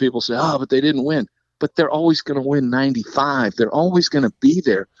 and people say, but they didn't win. But they're always going to win 95. They're always going to be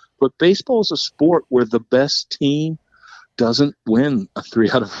there. But baseball is a sport where the best team doesn't win a 3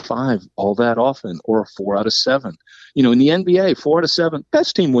 out of 5 all that often, or a 4 out of 7. In the NBA, 4 out of 7,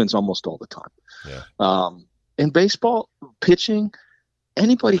 best team wins almost all the time. Yeah. In baseball, pitching,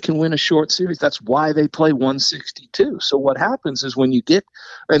 anybody can win a short series. That's why they play 162. So what happens is when you get,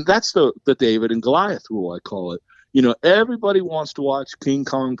 and that's the David and Goliath rule, I call it. Everybody wants to watch King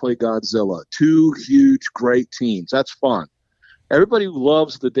Kong play Godzilla. 2 huge, great teams. That's fun. Everybody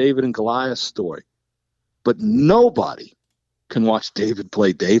loves the David and Goliath story, but nobody can watch David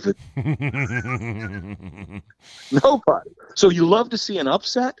play David. Nobody. So you love to see an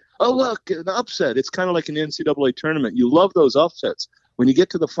upset? Oh, look, an upset. It's kind of like an NCAA tournament. You love those upsets. When you get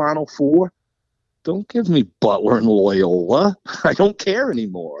to the Final Four, don't give me Butler and Loyola. I don't care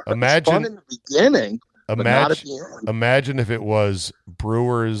anymore. It's fun in the beginning, but not at the end. Imagine if it was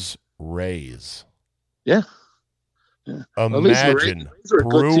Brewers-Rays. Yeah. Imagine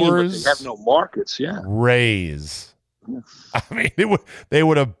Brewers. They have no markets. Yeah. Rays. Yeah. I mean, they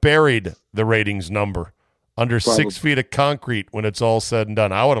would have buried the ratings number under 6 feet of concrete when it's all said and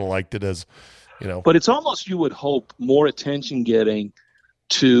done. I would have liked it as, But it's almost, you would hope, more attention getting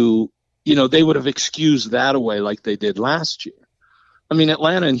to, they would have excused that away like they did last year. I mean,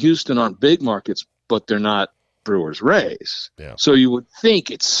 Atlanta and Houston aren't big markets, but they're not Brewers-Rays. Yeah. So you would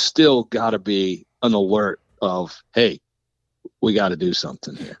think it's still got to be an alert of, hey, we got to do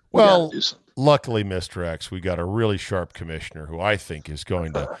something here. Well, luckily, Mr. X, we got a really sharp commissioner who I think is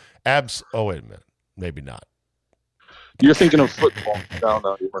going to oh, wait a minute. Maybe not. You're thinking of football.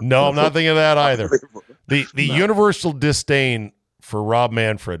 No, I'm not thinking of that either. The universal disdain for Rob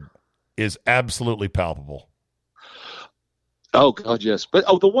Manfred is absolutely palpable. Oh, God, yes. But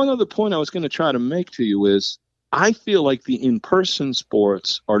the one other point I was going to try to make to you is I feel like the in-person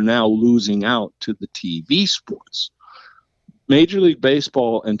sports are now losing out to the TV sports. Major League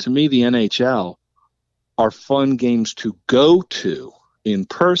Baseball and, to me, the NHL are fun games to go to in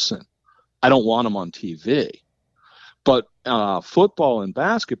person. I don't want them on TV. But football and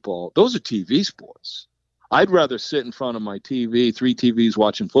basketball, those are TV sports. I'd rather sit in front of my TV, 3 TVs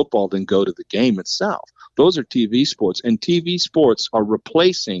watching football, than go to the game itself. Those are TV sports, and TV sports are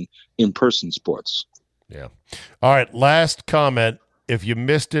replacing in-person sports. Yeah. All right, last comment. If you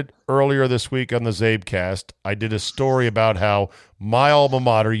missed it earlier this week on the Zabecast, I did a story about how my alma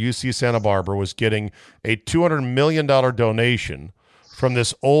mater, UC Santa Barbara, was getting a $200 million donation from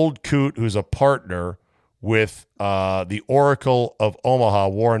this old coot who's a partner with the Oracle of Omaha,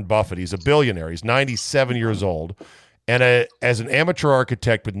 Warren Buffett. He's a billionaire. He's 97 years old. And as an amateur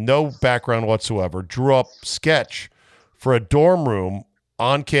architect with no background whatsoever, drew up sketch for a dorm room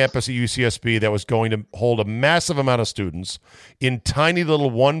on campus at UCSB that was going to hold a massive amount of students in tiny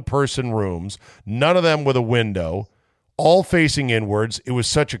little one-person rooms, none of them with a window, all facing inwards. It was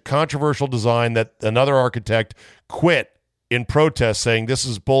such a controversial design that another architect quit in protest, saying, this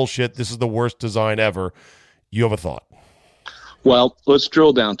is bullshit, this is the worst design ever. You have a thought? Well, let's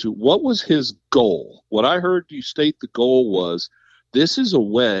drill down to what was his goal. What I heard you state the goal was, this is a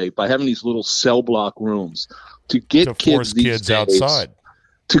way, by having these little cell block rooms, to get kids these days, outside,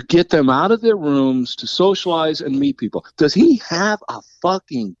 to get them out of their rooms, to socialize and meet people. Does he have a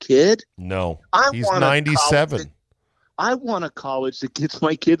fucking kid? No. He's 97. I want a college that gets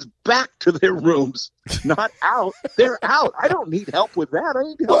my kids back to their rooms, not out. They're out. I don't need help with that. I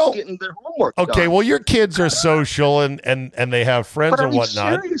need help getting their homework done. Well, your kids are social and they have friends and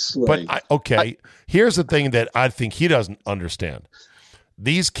whatnot. Seriously. But, here's the thing that I think he doesn't understand.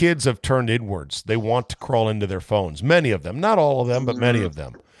 These kids have turned inwards. They want to crawl into their phones. Many of them. Not all of them, but many of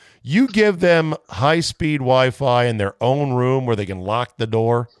them. You give them high-speed Wi-Fi in their own room where they can lock the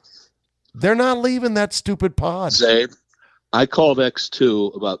door, they're not leaving that stupid pod. Zabe, I called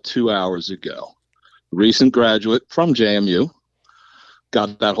X2 about 2 hours ago. Recent graduate from JMU.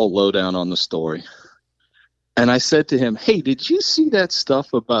 Got that whole lowdown on the story. And I said to him, hey, did you see that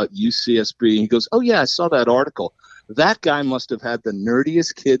stuff about UCSB? And he goes, oh, yeah, I saw that article. That guy must have had the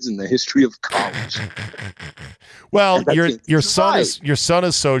nerdiest kids in the history of college. Well, your son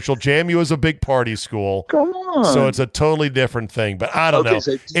is social. JMU is a big party school. Come on. So it's a totally different thing. But I don't know.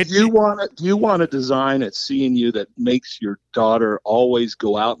 So do you want a design at CNU that makes your daughter always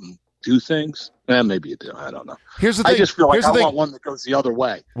go out and do things? Maybe you do. I don't know. Here's the thing. I just feel like I want one that goes the other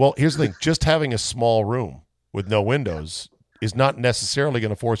way. Well, here's the thing. Just having a small room with no windows is not necessarily going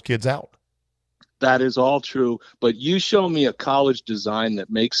to force kids out. That is all true. But you show me a college design that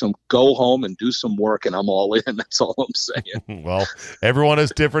makes them go home and do some work, and I'm all in. That's all I'm saying. Well, everyone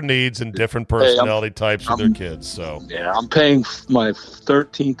has different needs and different personality types with their kids. So yeah, I'm paying my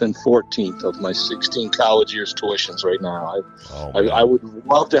 13th and 14th of my 16 college years tuitions right now. I would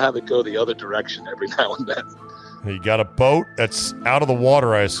love to have it go the other direction every now and then. You got a boat that's out of the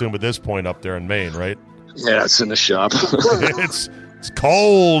water, I assume, at this point up there in Maine, right? Yeah, it's in the shop. It's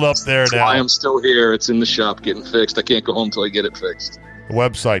cold up there now. Why I'm still here. It's in the shop getting fixed. I can't go home until I get it fixed. The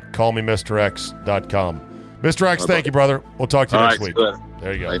website, callmemrx.com. Mr. X, thank you, brother. We'll talk to you next week. Good.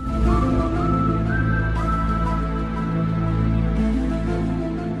 There you go. Bye.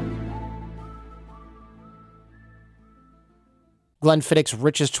 Glenfiddich's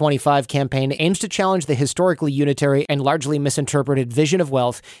Richest 25 campaign aims to challenge the historically unitary and largely misinterpreted vision of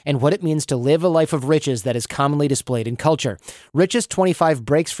wealth and what it means to live a life of riches that is commonly displayed in culture. Richest 25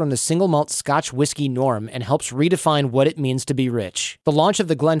 breaks from the single malt Scotch whiskey norm and helps redefine what it means to be rich. The launch of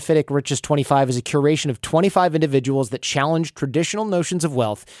the Glenfiddich Richest 25 is a curation of 25 individuals that challenge traditional notions of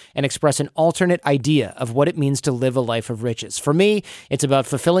wealth and express an alternate idea of what it means to live a life of riches. For me, it's about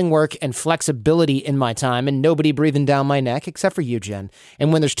fulfilling work and flexibility in my time and nobody breathing down my neck except for you, Jen.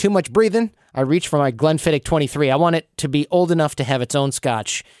 And when there's too much breathing, I reach for my Glenfiddich 23. I want it to be old enough to have its own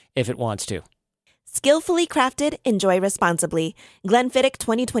scotch if it wants to. Skillfully crafted, enjoy responsibly. Glenfiddich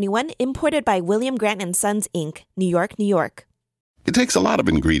 2021, imported by William Grant & Sons, Inc., New York, New York. It takes a lot of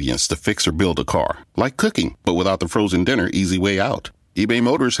ingredients to fix or build a car, like cooking, but without the frozen dinner easy way out. eBay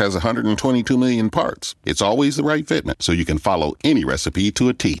Motors has 122 million parts. It's always the right fitment, so you can follow any recipe to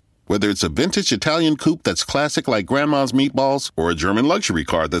a T. Whether it's a vintage Italian coupe that's classic like Grandma's meatballs or a German luxury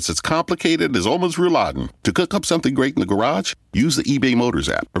car that's as complicated as Oma's rouladen, to cook up something great in the garage, use the eBay Motors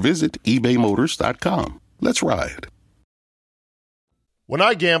app or visit ebaymotors.com. Let's ride. When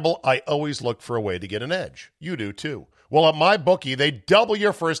I gamble, I always look for a way to get an edge. You do too. Well, at MyBookie, they double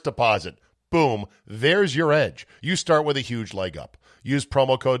your first deposit. Boom, there's your edge. You start with a huge leg up. Use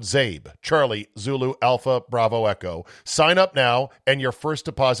promo code ZABE, Charlie, Zulu, Alpha, Bravo, Echo. Sign up now, and your first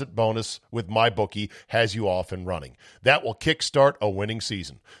deposit bonus with MyBookie has you off and running. That will kickstart a winning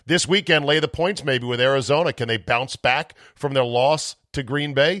season. This weekend, lay the points maybe with Arizona. Can they bounce back from their loss to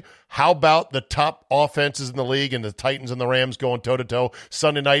Green Bay? How about the top offenses in the league and the Titans and the Rams going toe-to-toe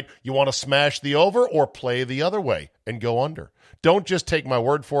Sunday night? You want to smash the over or play the other way and go under? Don't just take my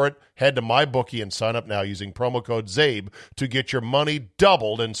word for it. Head to MyBookie and sign up now using promo code ZABE to get your money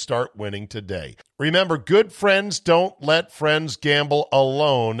doubled and start winning today. Remember, good friends don't let friends gamble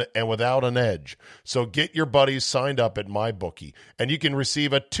alone and without an edge. So get your buddies signed up at MyBookie, and you can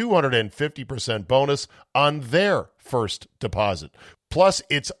receive a 250% bonus on their first deposit. Plus,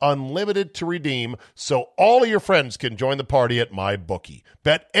 it's unlimited to redeem, so all of your friends can join the party at MyBookie.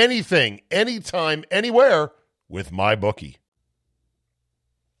 Bet anything, anytime, anywhere with MyBookie.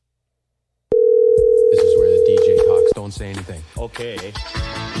 This is where the DJ talks. Don't say anything. Okay.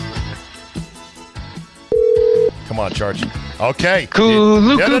 Come on, Charge. Okay.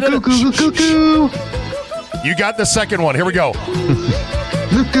 Cuckoo. You got the second one. Here we go.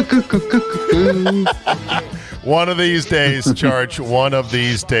 One of these days, Charge. One of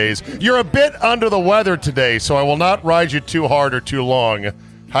these days. You're a bit under the weather today, so I will not ride you too hard or too long.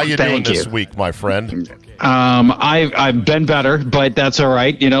 How you doing this week, my friend? I've been better, but that's all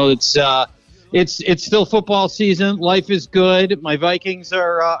right. You know, it's still football season. Life is good. My Vikings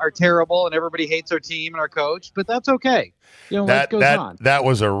are terrible, and everybody hates our team and our coach, but that's okay. You know, life goes on. That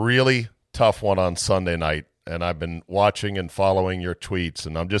was a really tough one on Sunday night, and I've been watching and following your tweets,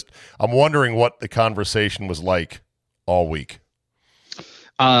 and I'm wondering what the conversation was like all week.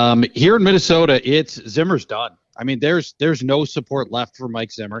 Here in Minnesota, Zimmer's done. I mean, there's no support left for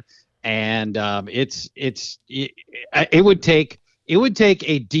Mike Zimmer, and it would take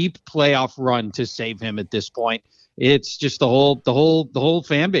a deep playoff run to save him at this point. It's just the whole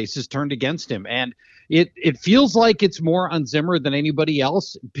fan base is turned against him, and it feels like it's more on Zimmer than anybody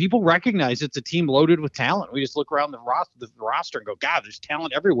else. People recognize it's a team loaded with talent. We just look around the roster and go, God, there's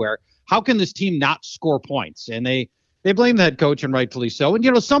talent everywhere. How can this team not score points? And they blame the head coach, and rightfully so. And,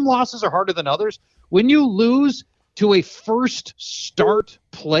 you know, some losses are harder than others. When you lose to a first start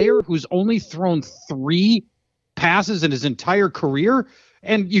player who's only thrown 3 passes in his entire career,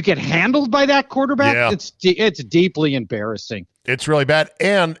 and you get handled by that quarterback, it's deeply embarrassing. It's really bad,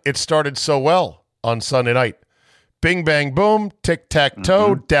 and it started so well on Sunday night. Bing, bang, boom,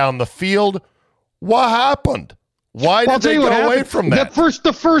 tic-tac-toe, down the field. What happened? Why did they go away from that?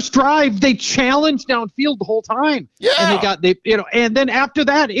 The first drive, they challenged downfield the whole time. Yeah. And and then after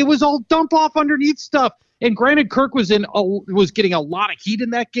that, it was all dump off underneath stuff. And granted, Kirk was getting a lot of heat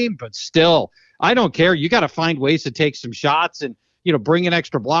in that game, but still, I don't care. You got to find ways to take some shots and, bring in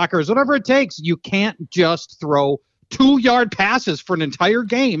extra blockers, whatever it takes. You can't just throw 2-yard passes for an entire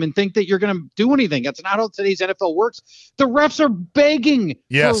game and think that you're going to do anything. That's not how today's NFL works. The refs are begging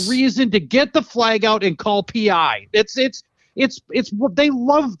for a reason to get the flag out and call PI. It's what they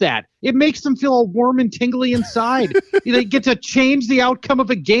love that. It makes them feel all warm and tingly inside. They get to change the outcome of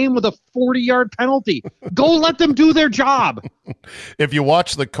a game with a 40-yard penalty. Go let them do their job. If you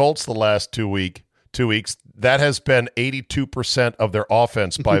watch the Colts the last 2 weeks, that has been 82% of their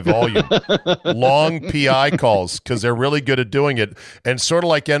offense by volume. Long PI calls because they're really good at doing it. And sort of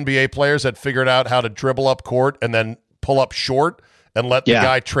like NBA players that figured out how to dribble up court and then pull up short and let the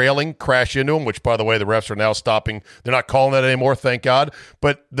guy trailing crash into him, which, by the way, the refs are now stopping. They're not calling that anymore, thank God.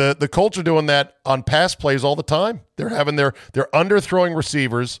 But the Colts are doing that on pass plays all the time. They're having they're underthrowing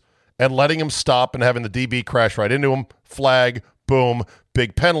receivers and letting them stop and having the DB crash right into them, flag, boom,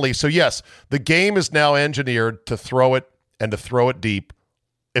 big penalty. So, yes, the game is now engineered to throw it and to throw it deep,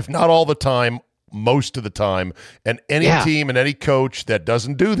 if not all the time, most of the time. And any team and any coach that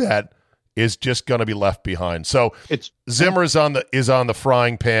doesn't do that is just going to be left behind. So Zimmer is on the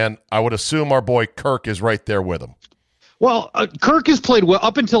frying pan. I would assume our boy Kirk is right there with him. Well, Kirk has played well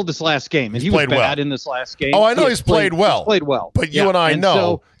up until this last game, and he was bad in this last game. Oh, I know he's played well. He's played well. But you and I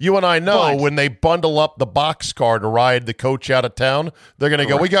know when they bundle up the boxcar to ride the coach out of town, they're going to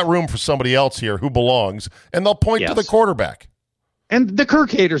go, we got room for somebody else here who belongs, and they'll point to the quarterback. And the Kirk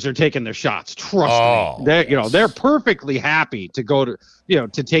haters are taking their shots. Trust me, they're perfectly happy to go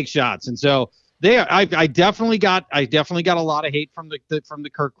to take shots, and so I definitely got a lot of hate from the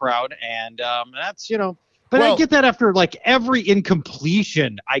Kirk crowd, and that's But I get that after like every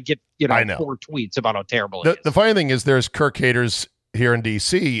incompletion, I get 4 tweets about how terrible it is. The funny thing is, there's Kirk haters here in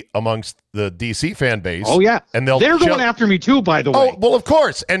DC amongst the DC fan base. Oh yeah, and they're going after me too. By the way, oh well, of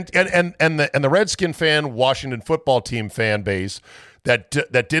course, and the Redskin fan, Washington football team fan base that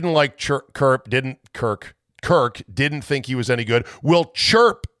didn't like Kirk didn't think he was any good will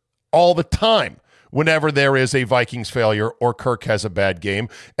chirp all the time whenever there is a Vikings failure or Kirk has a bad game.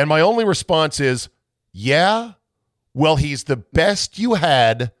 And my only response is, yeah, well, he's the best you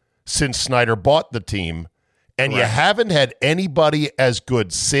had since Snyder bought the team, and you haven't had anybody as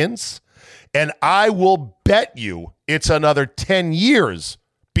good since. And I will bet you it's another 10 years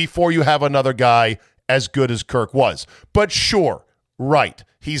before you have another guy as good as Kirk was. But sure, right,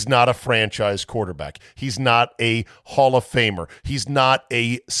 he's not a franchise quarterback. He's not a Hall of Famer. He's not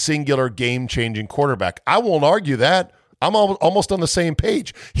a singular game-changing quarterback. I won't argue that. I'm almost on the same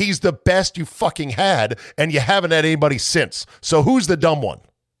page. He's the best you fucking had, and you haven't had anybody since. So who's the dumb one?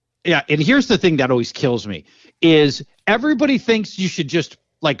 Yeah, and here's the thing that always kills me, is everybody thinks you should just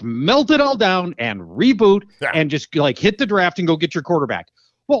like melt it all down and reboot and just like hit the draft and go get your quarterback.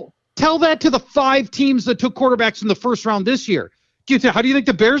 Well, tell that to the 5 teams that took quarterbacks in the first round this year. How do you think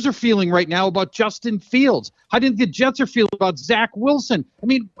the Bears are feeling right now about Justin Fields? How do you think the Jets are feeling about Zach Wilson? I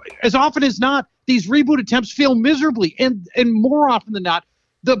mean, as often as not, these reboot attempts fail miserably. And more often than not,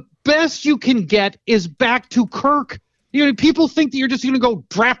 the best you can get is back to Kirk. People think that you're just going to go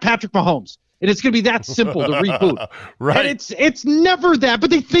draft Patrick Mahomes, and it's going to be that simple to reboot. Right. And it's never that,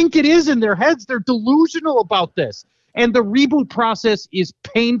 but they think it is in their heads. They're delusional about this. And the reboot process is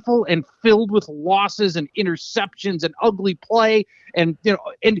painful and filled with losses and interceptions and ugly play. And do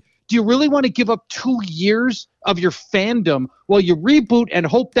you really want to give up 2 years of your fandom while you reboot and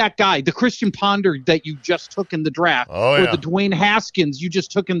hope that guy, the Christian Ponder that you just took in the draft, or the Dwayne Haskins you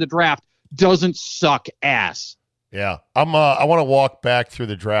just took in the draft, doesn't suck ass? Yeah, I want to walk back through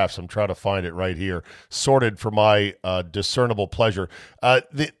the drafts. I'm trying to find it right here, sorted for my discernible pleasure.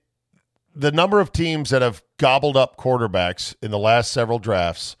 The number of teams that have gobbled up quarterbacks in the last several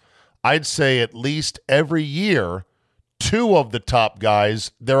drafts, I'd say at least every year, 2 of the top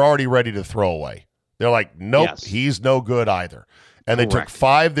guys, they're already ready to throw away. They're like, nope, he's no good either. And they took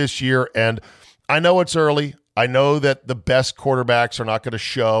 5 this year, and I know it's early. I know that the best quarterbacks are not going to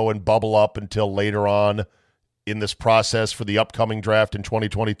show and bubble up until later on in this process for the upcoming draft in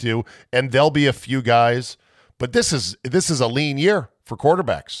 2022, and there'll be a few guys, but this is a lean year for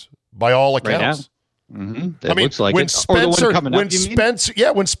quarterbacks by all accounts. Mm-hmm. I mean, looks like when Spencer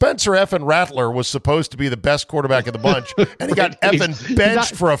effing Rattler was supposed to be the best quarterback of the bunch, and he got effing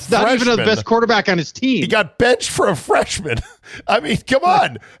benched for a freshman. Not even the best quarterback on his team. He got benched for a freshman. I mean, come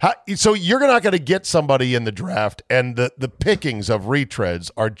on. So you're not going to get somebody in the draft, and the pickings of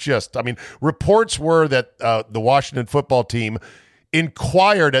retreads are just, I mean, reports were that the Washington football team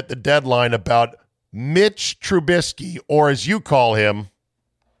inquired at the deadline about Mitch Trubisky, or as you call him,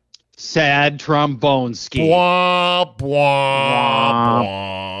 Sad trombone ski. Bwah, bwah,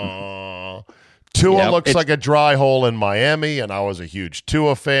 bwah. Tua looks like a dry hole in Miami, and I was a huge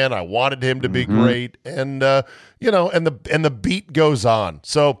Tua fan. I wanted him to be great, and and the beat goes on.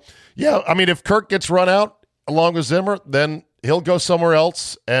 So yeah, I mean, if Kirk gets run out along with Zimmer, then he'll go somewhere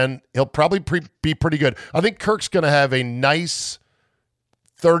else, and he'll probably be pretty good. I think Kirk's going to have a nice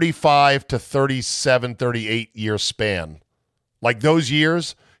 35 to 37, 38 year span. Like those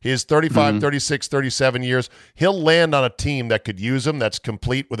years, his 35, 36, 37 years, he'll land on a team that could use him, that's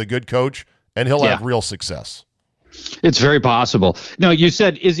complete with a good coach, and he'll have real success. It's very possible. No, you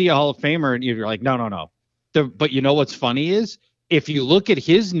said, is he a Hall of Famer? And you're like, no. But you know what's funny is, if you look at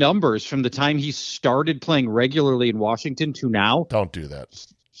his numbers from the time he started playing regularly in Washington to now. Don't do that.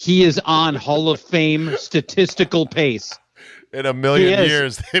 He is on Hall of Fame statistical pace. In a million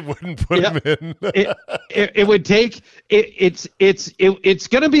years, they wouldn't put him in. It would take it's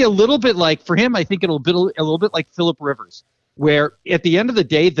going to be a little bit like, for him, I think it'll be a little bit like Phillip Rivers, where at the end of the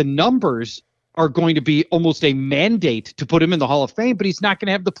day, the numbers are going to be almost a mandate to put him in the Hall of Fame, but he's not going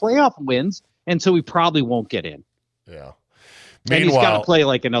to have the playoff wins, and so he probably won't get in. Yeah. And he's got to play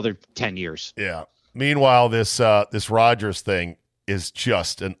like another 10 years. Yeah. Meanwhile, this Rodgers thing is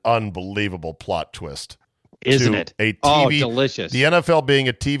just an unbelievable plot twist. Isn't it? A TV, delicious. The NFL being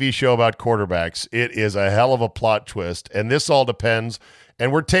a TV show about quarterbacks, it is a hell of a plot twist. And this all depends.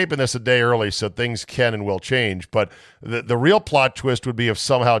 And we're taping this a day early, so things can and will change. But the real plot twist would be if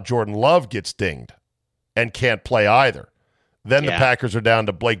somehow Jordan Love gets dinged and can't play either. Then the Packers are down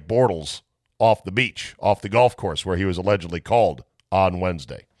to Blake Bortles off the beach, off the golf course where he was allegedly called on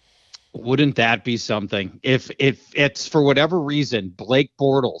Wednesday. Wouldn't that be something? If it's for whatever reason, Blake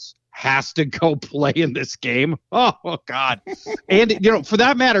Bortles has to go play in this game. Oh God. And for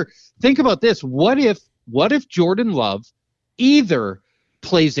that matter, think about this. What if Jordan Love either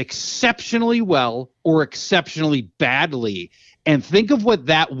plays exceptionally well or exceptionally badly? And think of what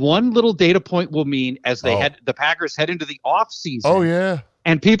that one little data point will mean as the Packers head into the offseason. Oh yeah.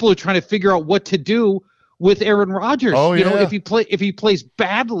 And people are trying to figure out what to do with Aaron Rodgers. Oh, yeah. If he plays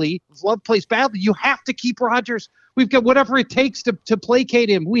badly, if Love plays badly, you have to keep Rodgers. We've got whatever it takes to placate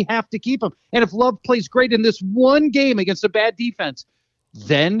him. We have to keep him. And if Love plays great in this one game against a bad defense,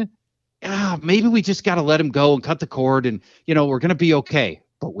 then maybe we just got to let him go and cut the cord, and we're going to be okay.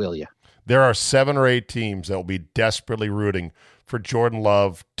 But will you? There are 7 or 8 teams that will be desperately rooting for Jordan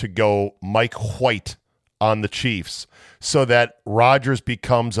Love to go Mike White on the Chiefs so that Rodgers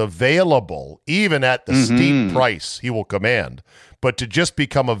becomes available, even at the steep price he will command. But to just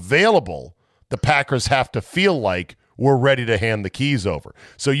become available, the Packers have to feel like we're ready to hand the keys over.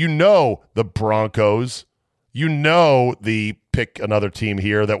 So the Broncos, the pick another team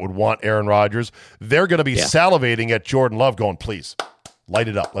here that would want Aaron Rodgers, they're going to be salivating at Jordan Love going, please, light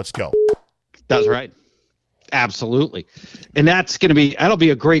it up. Let's go. That's right. Absolutely. And that'll be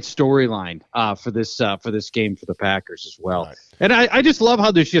a great storyline for this game for the Packers as well. Right. And I just love how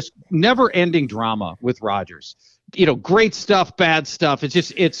there's just never ending drama with Rodgers. Great stuff, bad stuff. It's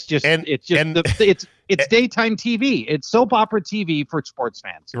daytime TV. It's soap opera TV for sports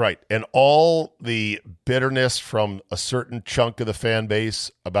fans. Right. And all the bitterness from a certain chunk of the fan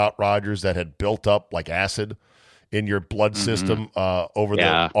base about Rodgers that had built up like acid in your blood system over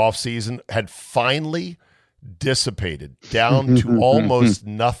the offseason had finally dissipated down to almost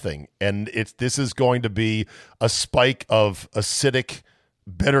nothing. And this is going to be a spike of acidic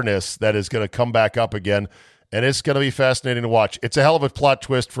bitterness that is going to come back up again. And it's going to be fascinating to watch. It's a hell of a plot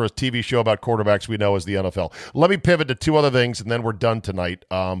twist for a TV show about quarterbacks we know as the NFL. Let me pivot to 2 other things, and then we're done tonight.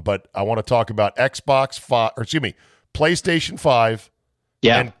 But I want to talk about PlayStation 5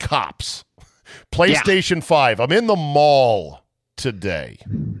 and cops. PlayStation 5. I'm in the mall today.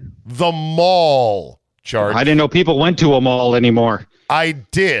 The mall, Charge. I didn't know people went to a mall anymore. I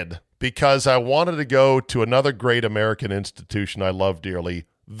did, because I wanted to go to another great American institution I love dearly,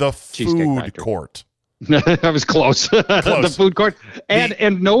 the food court. I was close. The food court.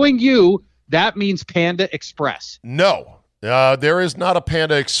 And knowing you, that means Panda Express. No, there is not a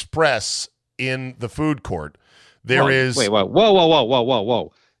Panda Express in the food court. There is. Wait,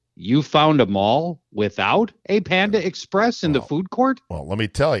 whoa. You found a mall without a Panda Express in the food court? Well, let me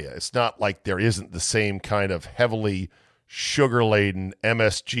tell you, it's not like there isn't the same kind of heavily sugar-laden,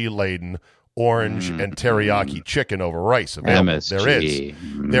 MSG-laden orange and teriyaki chicken over rice available.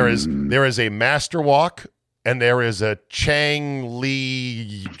 MSG. There is a Master Walk, and there is a Chang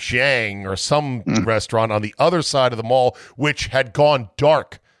Li Jiang or some restaurant on the other side of the mall, which had gone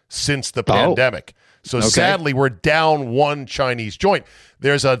dark since the pandemic. So sadly, we're down one Chinese joint.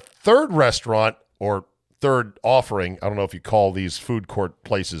 There's a third restaurant or third offering. I don't know if you call these food court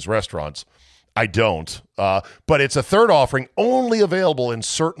places restaurants. I don't. But it's a third offering only available in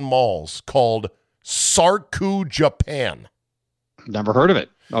certain malls called Sarku Japan. Never heard of it.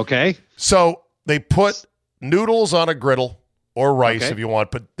 Okay. So they put noodles on a griddle or rice if you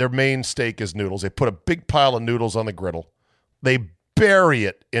want, but their main steak is noodles. They put a big pile of noodles on the griddle. They bury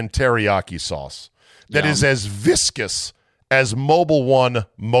it in teriyaki sauce that is as viscous as Mobil 1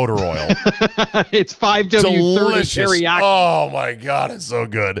 motor oil. It's 5W30 teriyaki. Oh, my God. It's so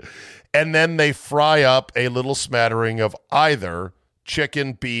good. And then they fry up a little smattering of either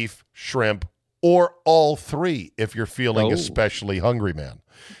chicken, beef, shrimp, or all three if you're feeling especially hungry, man.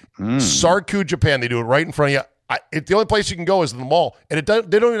 Sarku Japan, they do it right in front of you. The only place you can go is in the mall, and they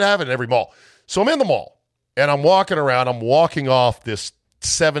don't even have it in every mall. So I'm in the mall, and I'm walking around. I'm walking off this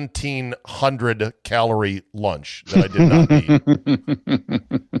 1,700-calorie lunch that I did not eat.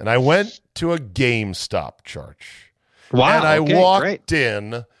 And I went to a GameStop, Church. Wow. And I walked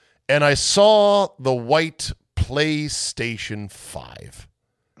in, and I saw the white PlayStation 5.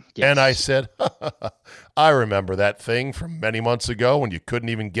 Yes. And I said, I remember that thing from many months ago when you couldn't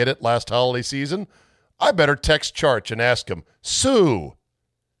even get it last holiday season. I better text Charch and ask him, Sue,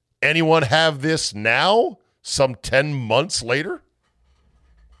 anyone have this now? Some 10 months later?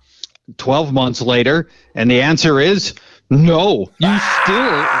 12 months later, and the answer is no. You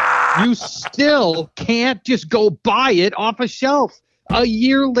still can't just go buy it off a shelf a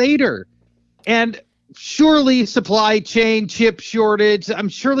year later. And surely supply chain, chip shortage,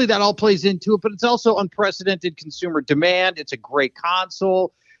 surely that all plays into it, but it's also unprecedented consumer demand. It's a great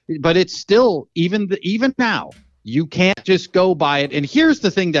console, but it's still, even now, you can't just go buy it. And here's the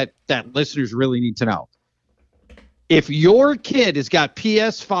thing that listeners really need to know. If your kid has got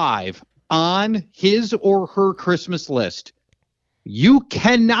PS5 on his or her Christmas list, you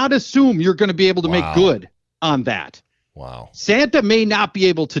cannot assume you're going to be able to make good on that. Wow. Santa may not be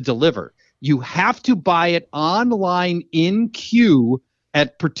able to deliver. You have to buy it online in queue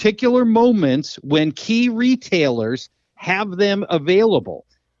at particular moments when key retailers have them available.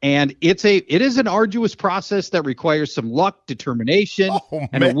 And it is an arduous process that requires some luck, determination,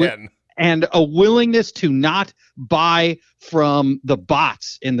 and a willingness to not buy from the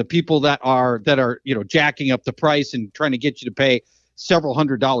bots and the people that are jacking up the price and trying to get you to pay several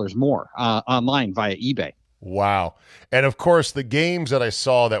 $100s more online via eBay. Wow. And, of course, the games that I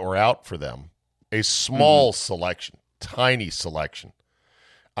saw that were out for them, a small selection, tiny selection.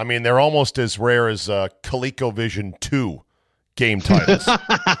 I mean, they're almost as rare as ColecoVision 2 game titles.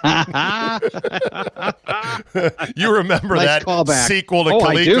 You remember that callback. Sequel to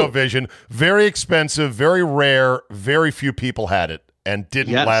ColecoVision. Very expensive, very rare, very few people had it, and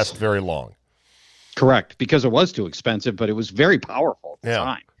didn't last very long. Correct, because it was too expensive, but it was very powerful at the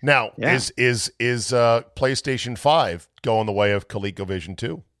time. Now, is PlayStation 5 going the way of ColecoVision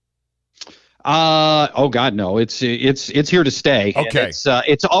 2? Oh God, no! It's here to stay. Okay,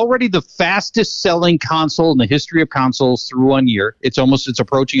 it's already the fastest selling console in the history of consoles through 1 year. It's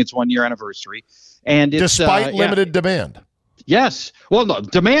approaching its 1 year anniversary, and it's, despite limited demand. Yes. Well, no,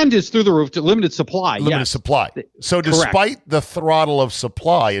 demand is through the roof. Limited supply. Limited supply. So, despite the throttle of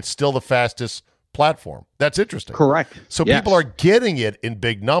supply, it's still the fastest platform. That's interesting. Correct. So people are getting it in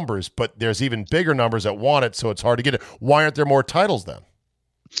big numbers, but there's even bigger numbers that want it, so it's hard to get it. Why aren't there more titles then?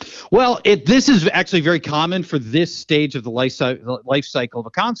 Well, this is actually very common for this stage of the life cycle of a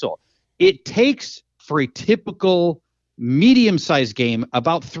console. It takes, for a typical medium-sized game,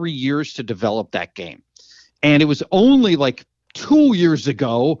 about 3 years to develop that game. And it was only like 2 years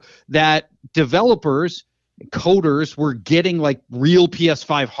ago that developers, coders, were getting like real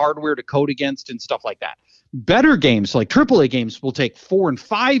PS5 hardware to code against and stuff like that. Better games, like AAA games, will take 4 and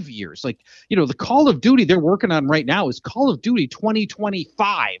 5 years. Like, the Call of Duty they're working on right now is Call of Duty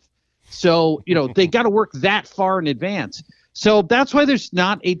 2025. So, they got to work that far in advance. So that's why there's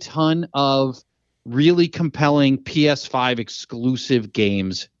not a ton of really compelling PS5 exclusive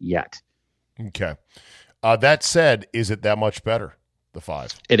games yet. Okay. That said, is it that much better, the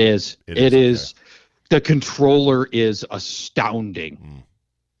 5? It is. It is. Okay. The controller is astounding.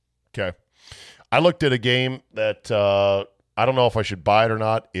 Okay. I looked at a game that I don't know if I should buy it or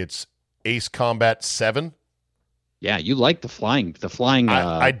not. It's Ace Combat 7. Yeah, you like the flying.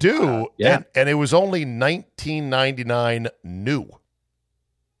 I do. Yeah, and it was only $19.99 new.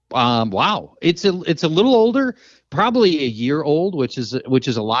 Wow, it's a little older, probably a year old, which is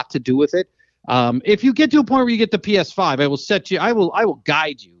a lot to do with it. If you get to a point where you get the PS5, I will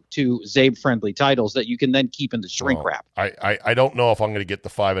guide you to Zabe-friendly titles that you can then keep in the shrink wrap. I don't know if I'm going to get the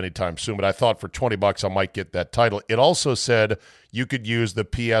 5 anytime soon, but I thought for $20 I might get that title. It also said you could use the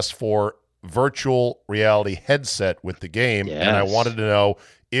PS4 virtual reality headset with the game, and I wanted to know,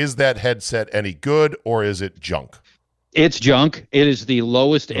 is that headset any good or is it junk? It's junk. It is the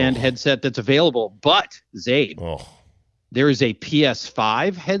lowest end headset that's available. But, Zabe, there is a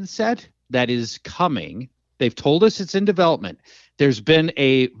PS5 headset that is coming. They've told us it's in development. There's been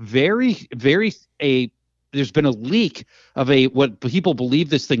a there's been a leak of what people believe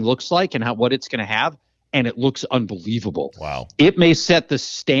this thing looks like and what it's going to have, and it looks unbelievable. Wow. It may set the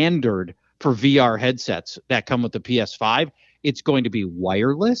standard for VR headsets that come with the PS5. It's going to be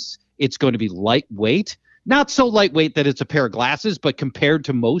wireless. It's going to be lightweight. Not so lightweight that it's a pair of glasses, but compared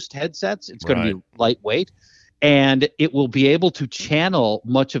to most headsets, it's going to be lightweight. And it will be able to channel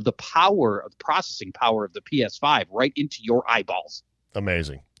much of the processing power of the PS5 right into your eyeballs.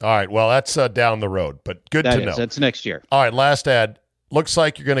 Amazing. All right. Well, that's down the road, but good to know. That's next year. All right. Last ad. Looks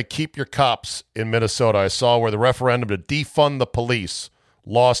like you're going to keep your cops in Minnesota. I saw where the referendum to defund the police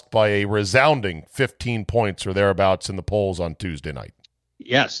lost by a resounding 15 points or thereabouts in the polls on Tuesday night.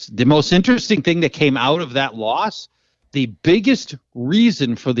 Yes. The most interesting thing that came out of that loss, the biggest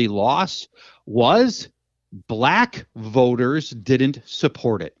reason for the loss was black voters didn't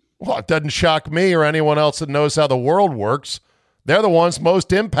support it. Well, it doesn't shock me or anyone else that knows how the world works. They're the ones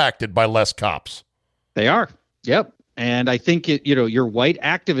most impacted by less cops. They are. Yep. And I think, your white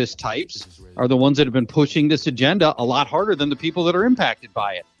activist types are the ones that have been pushing this agenda a lot harder than the people that are impacted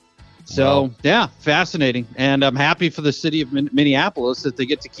by it. So, yeah, fascinating. And I'm happy for the city of Minneapolis that they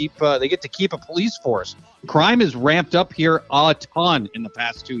get to keep a police force. Crime is ramped up here a ton in the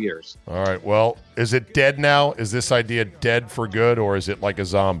past 2 years. All right. Well, is it dead now? Is this idea dead for good, or is it like a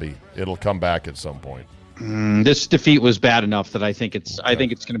zombie? It'll come back at some point. This defeat was bad enough that I think it's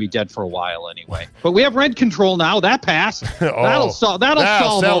going to be dead for a while anyway. But we have rent control now. That passed. That'll solve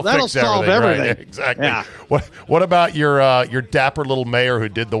everything. Right? Exactly. Yeah. What about your dapper little mayor who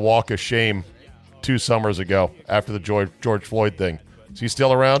did the walk of shame 2 summers ago after the George Floyd thing? Is he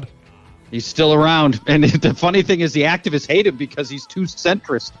still around? He's still around, and the funny thing is, the activists hate him because he's too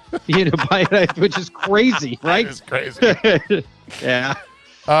centrist, which is crazy, right? It's crazy. Yeah.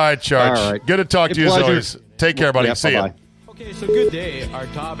 All right, Charge. All right. Good to talk to you as always. Take care, buddy. See you. Okay, so good day. Our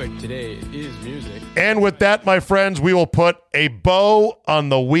topic today is music. And with that, my friends, we will put a bow on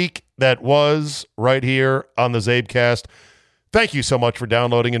the week that was right here on the Zabecast. Thank you so much for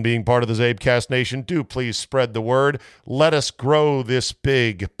downloading and being part of the Zabecast Nation. Do please spread the word. Let us grow this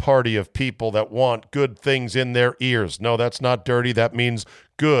big party of people that want good things in their ears. No, that's not dirty. That means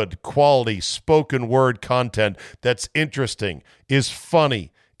good, quality, spoken word content that's interesting, is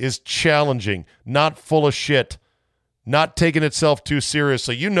funny, is challenging, not full of shit, not taking itself too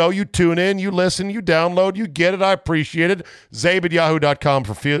seriously. You tune in, you listen, you download, you get it. I appreciate it. Zabe@yahoo.com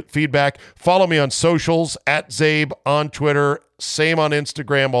for feedback. Follow me on socials, @Zabe on Twitter, same on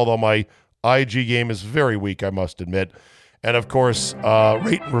Instagram, although my IG game is very weak, I must admit. And, of course,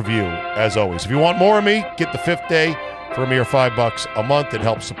 rate and review, as always. If you want more of me, get the 5th day for a mere $5 a month. It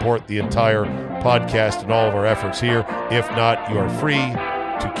helps support the entire podcast and all of our efforts here. If not, you are free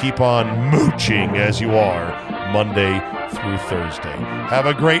to keep on mooching as you are Monday through Thursday. Have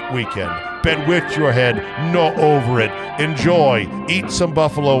a great weekend. Bet with your head, no over it. Enjoy. Eat some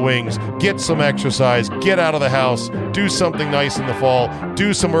buffalo wings. Get some exercise. Get out of the house. Do something nice in the fall.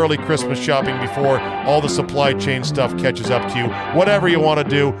 Do some early Christmas shopping before all the supply chain stuff catches up to you. Whatever you want to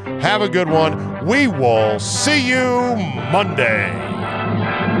do, have a good one. We will see you Monday.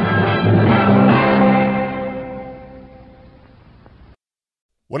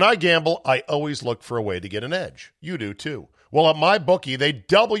 When I gamble, I always look for a way to get an edge. You do too. Well, at MyBookie, they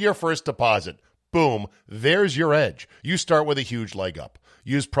double your first deposit. Boom, there's your edge. You start with a huge leg up.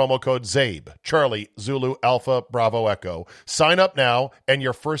 Use promo code ZABE, Charlie, Zulu, Alpha, Bravo, Echo. Sign up now, and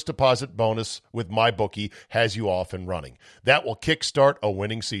your first deposit bonus with MyBookie has you off and running. That will kickstart a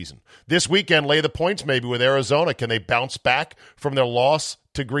winning season. This weekend, lay the points maybe with Arizona. Can they bounce back from their loss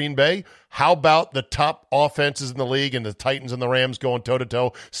to Green Bay? How about the top offenses in the league and the Titans and the Rams going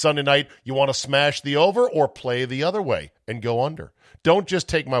toe-to-toe Sunday night? You want to smash the over or play the other way and go under? Don't just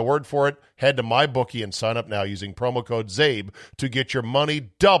take my word for it. Head to MyBookie and sign up now using promo code ZABE to get your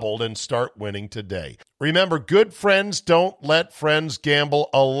money doubled and start winning today. Remember, good friends don't let friends gamble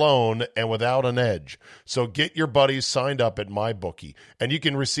alone and without an edge. So get your buddies signed up at MyBookie, and you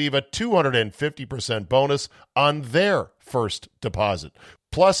can receive a 250% bonus on their first deposit.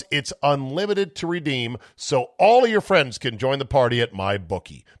 Plus, it's unlimited to redeem, so all of your friends can join the party at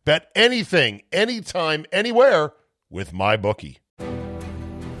MyBookie. Bet anything, anytime, anywhere with MyBookie.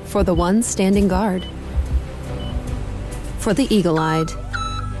 For the ones standing guard, for the eagle-eyed,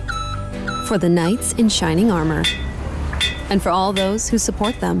 for the knights in shining armor, and for all those who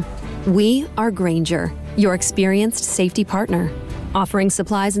support them. We are Grainger, your experienced safety partner, offering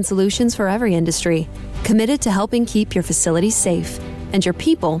supplies and solutions for every industry, committed to helping keep your facilities safe and your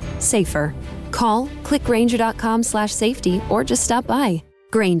people safer. Call, click Grainger.com/safety, or just stop by.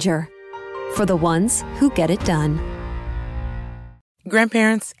 Grainger, for the ones who get it done.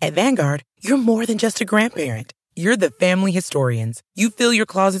 Grandparents, at Vanguard, you're more than just a grandparent. You're the family historians. You fill your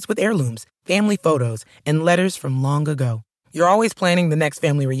closets with heirlooms, family photos, and letters from long ago. You're always planning the next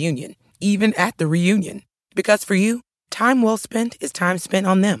family reunion, even at the reunion. Because for you, time well spent is time spent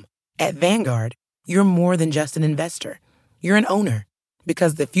on them. At Vanguard, you're more than just an investor. You're an owner.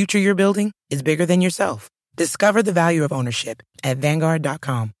 Because the future you're building is bigger than yourself. Discover the value of ownership at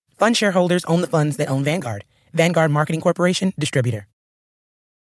Vanguard.com. Fund shareholders own the funds that own Vanguard. Vanguard Marketing Corporation, distributor.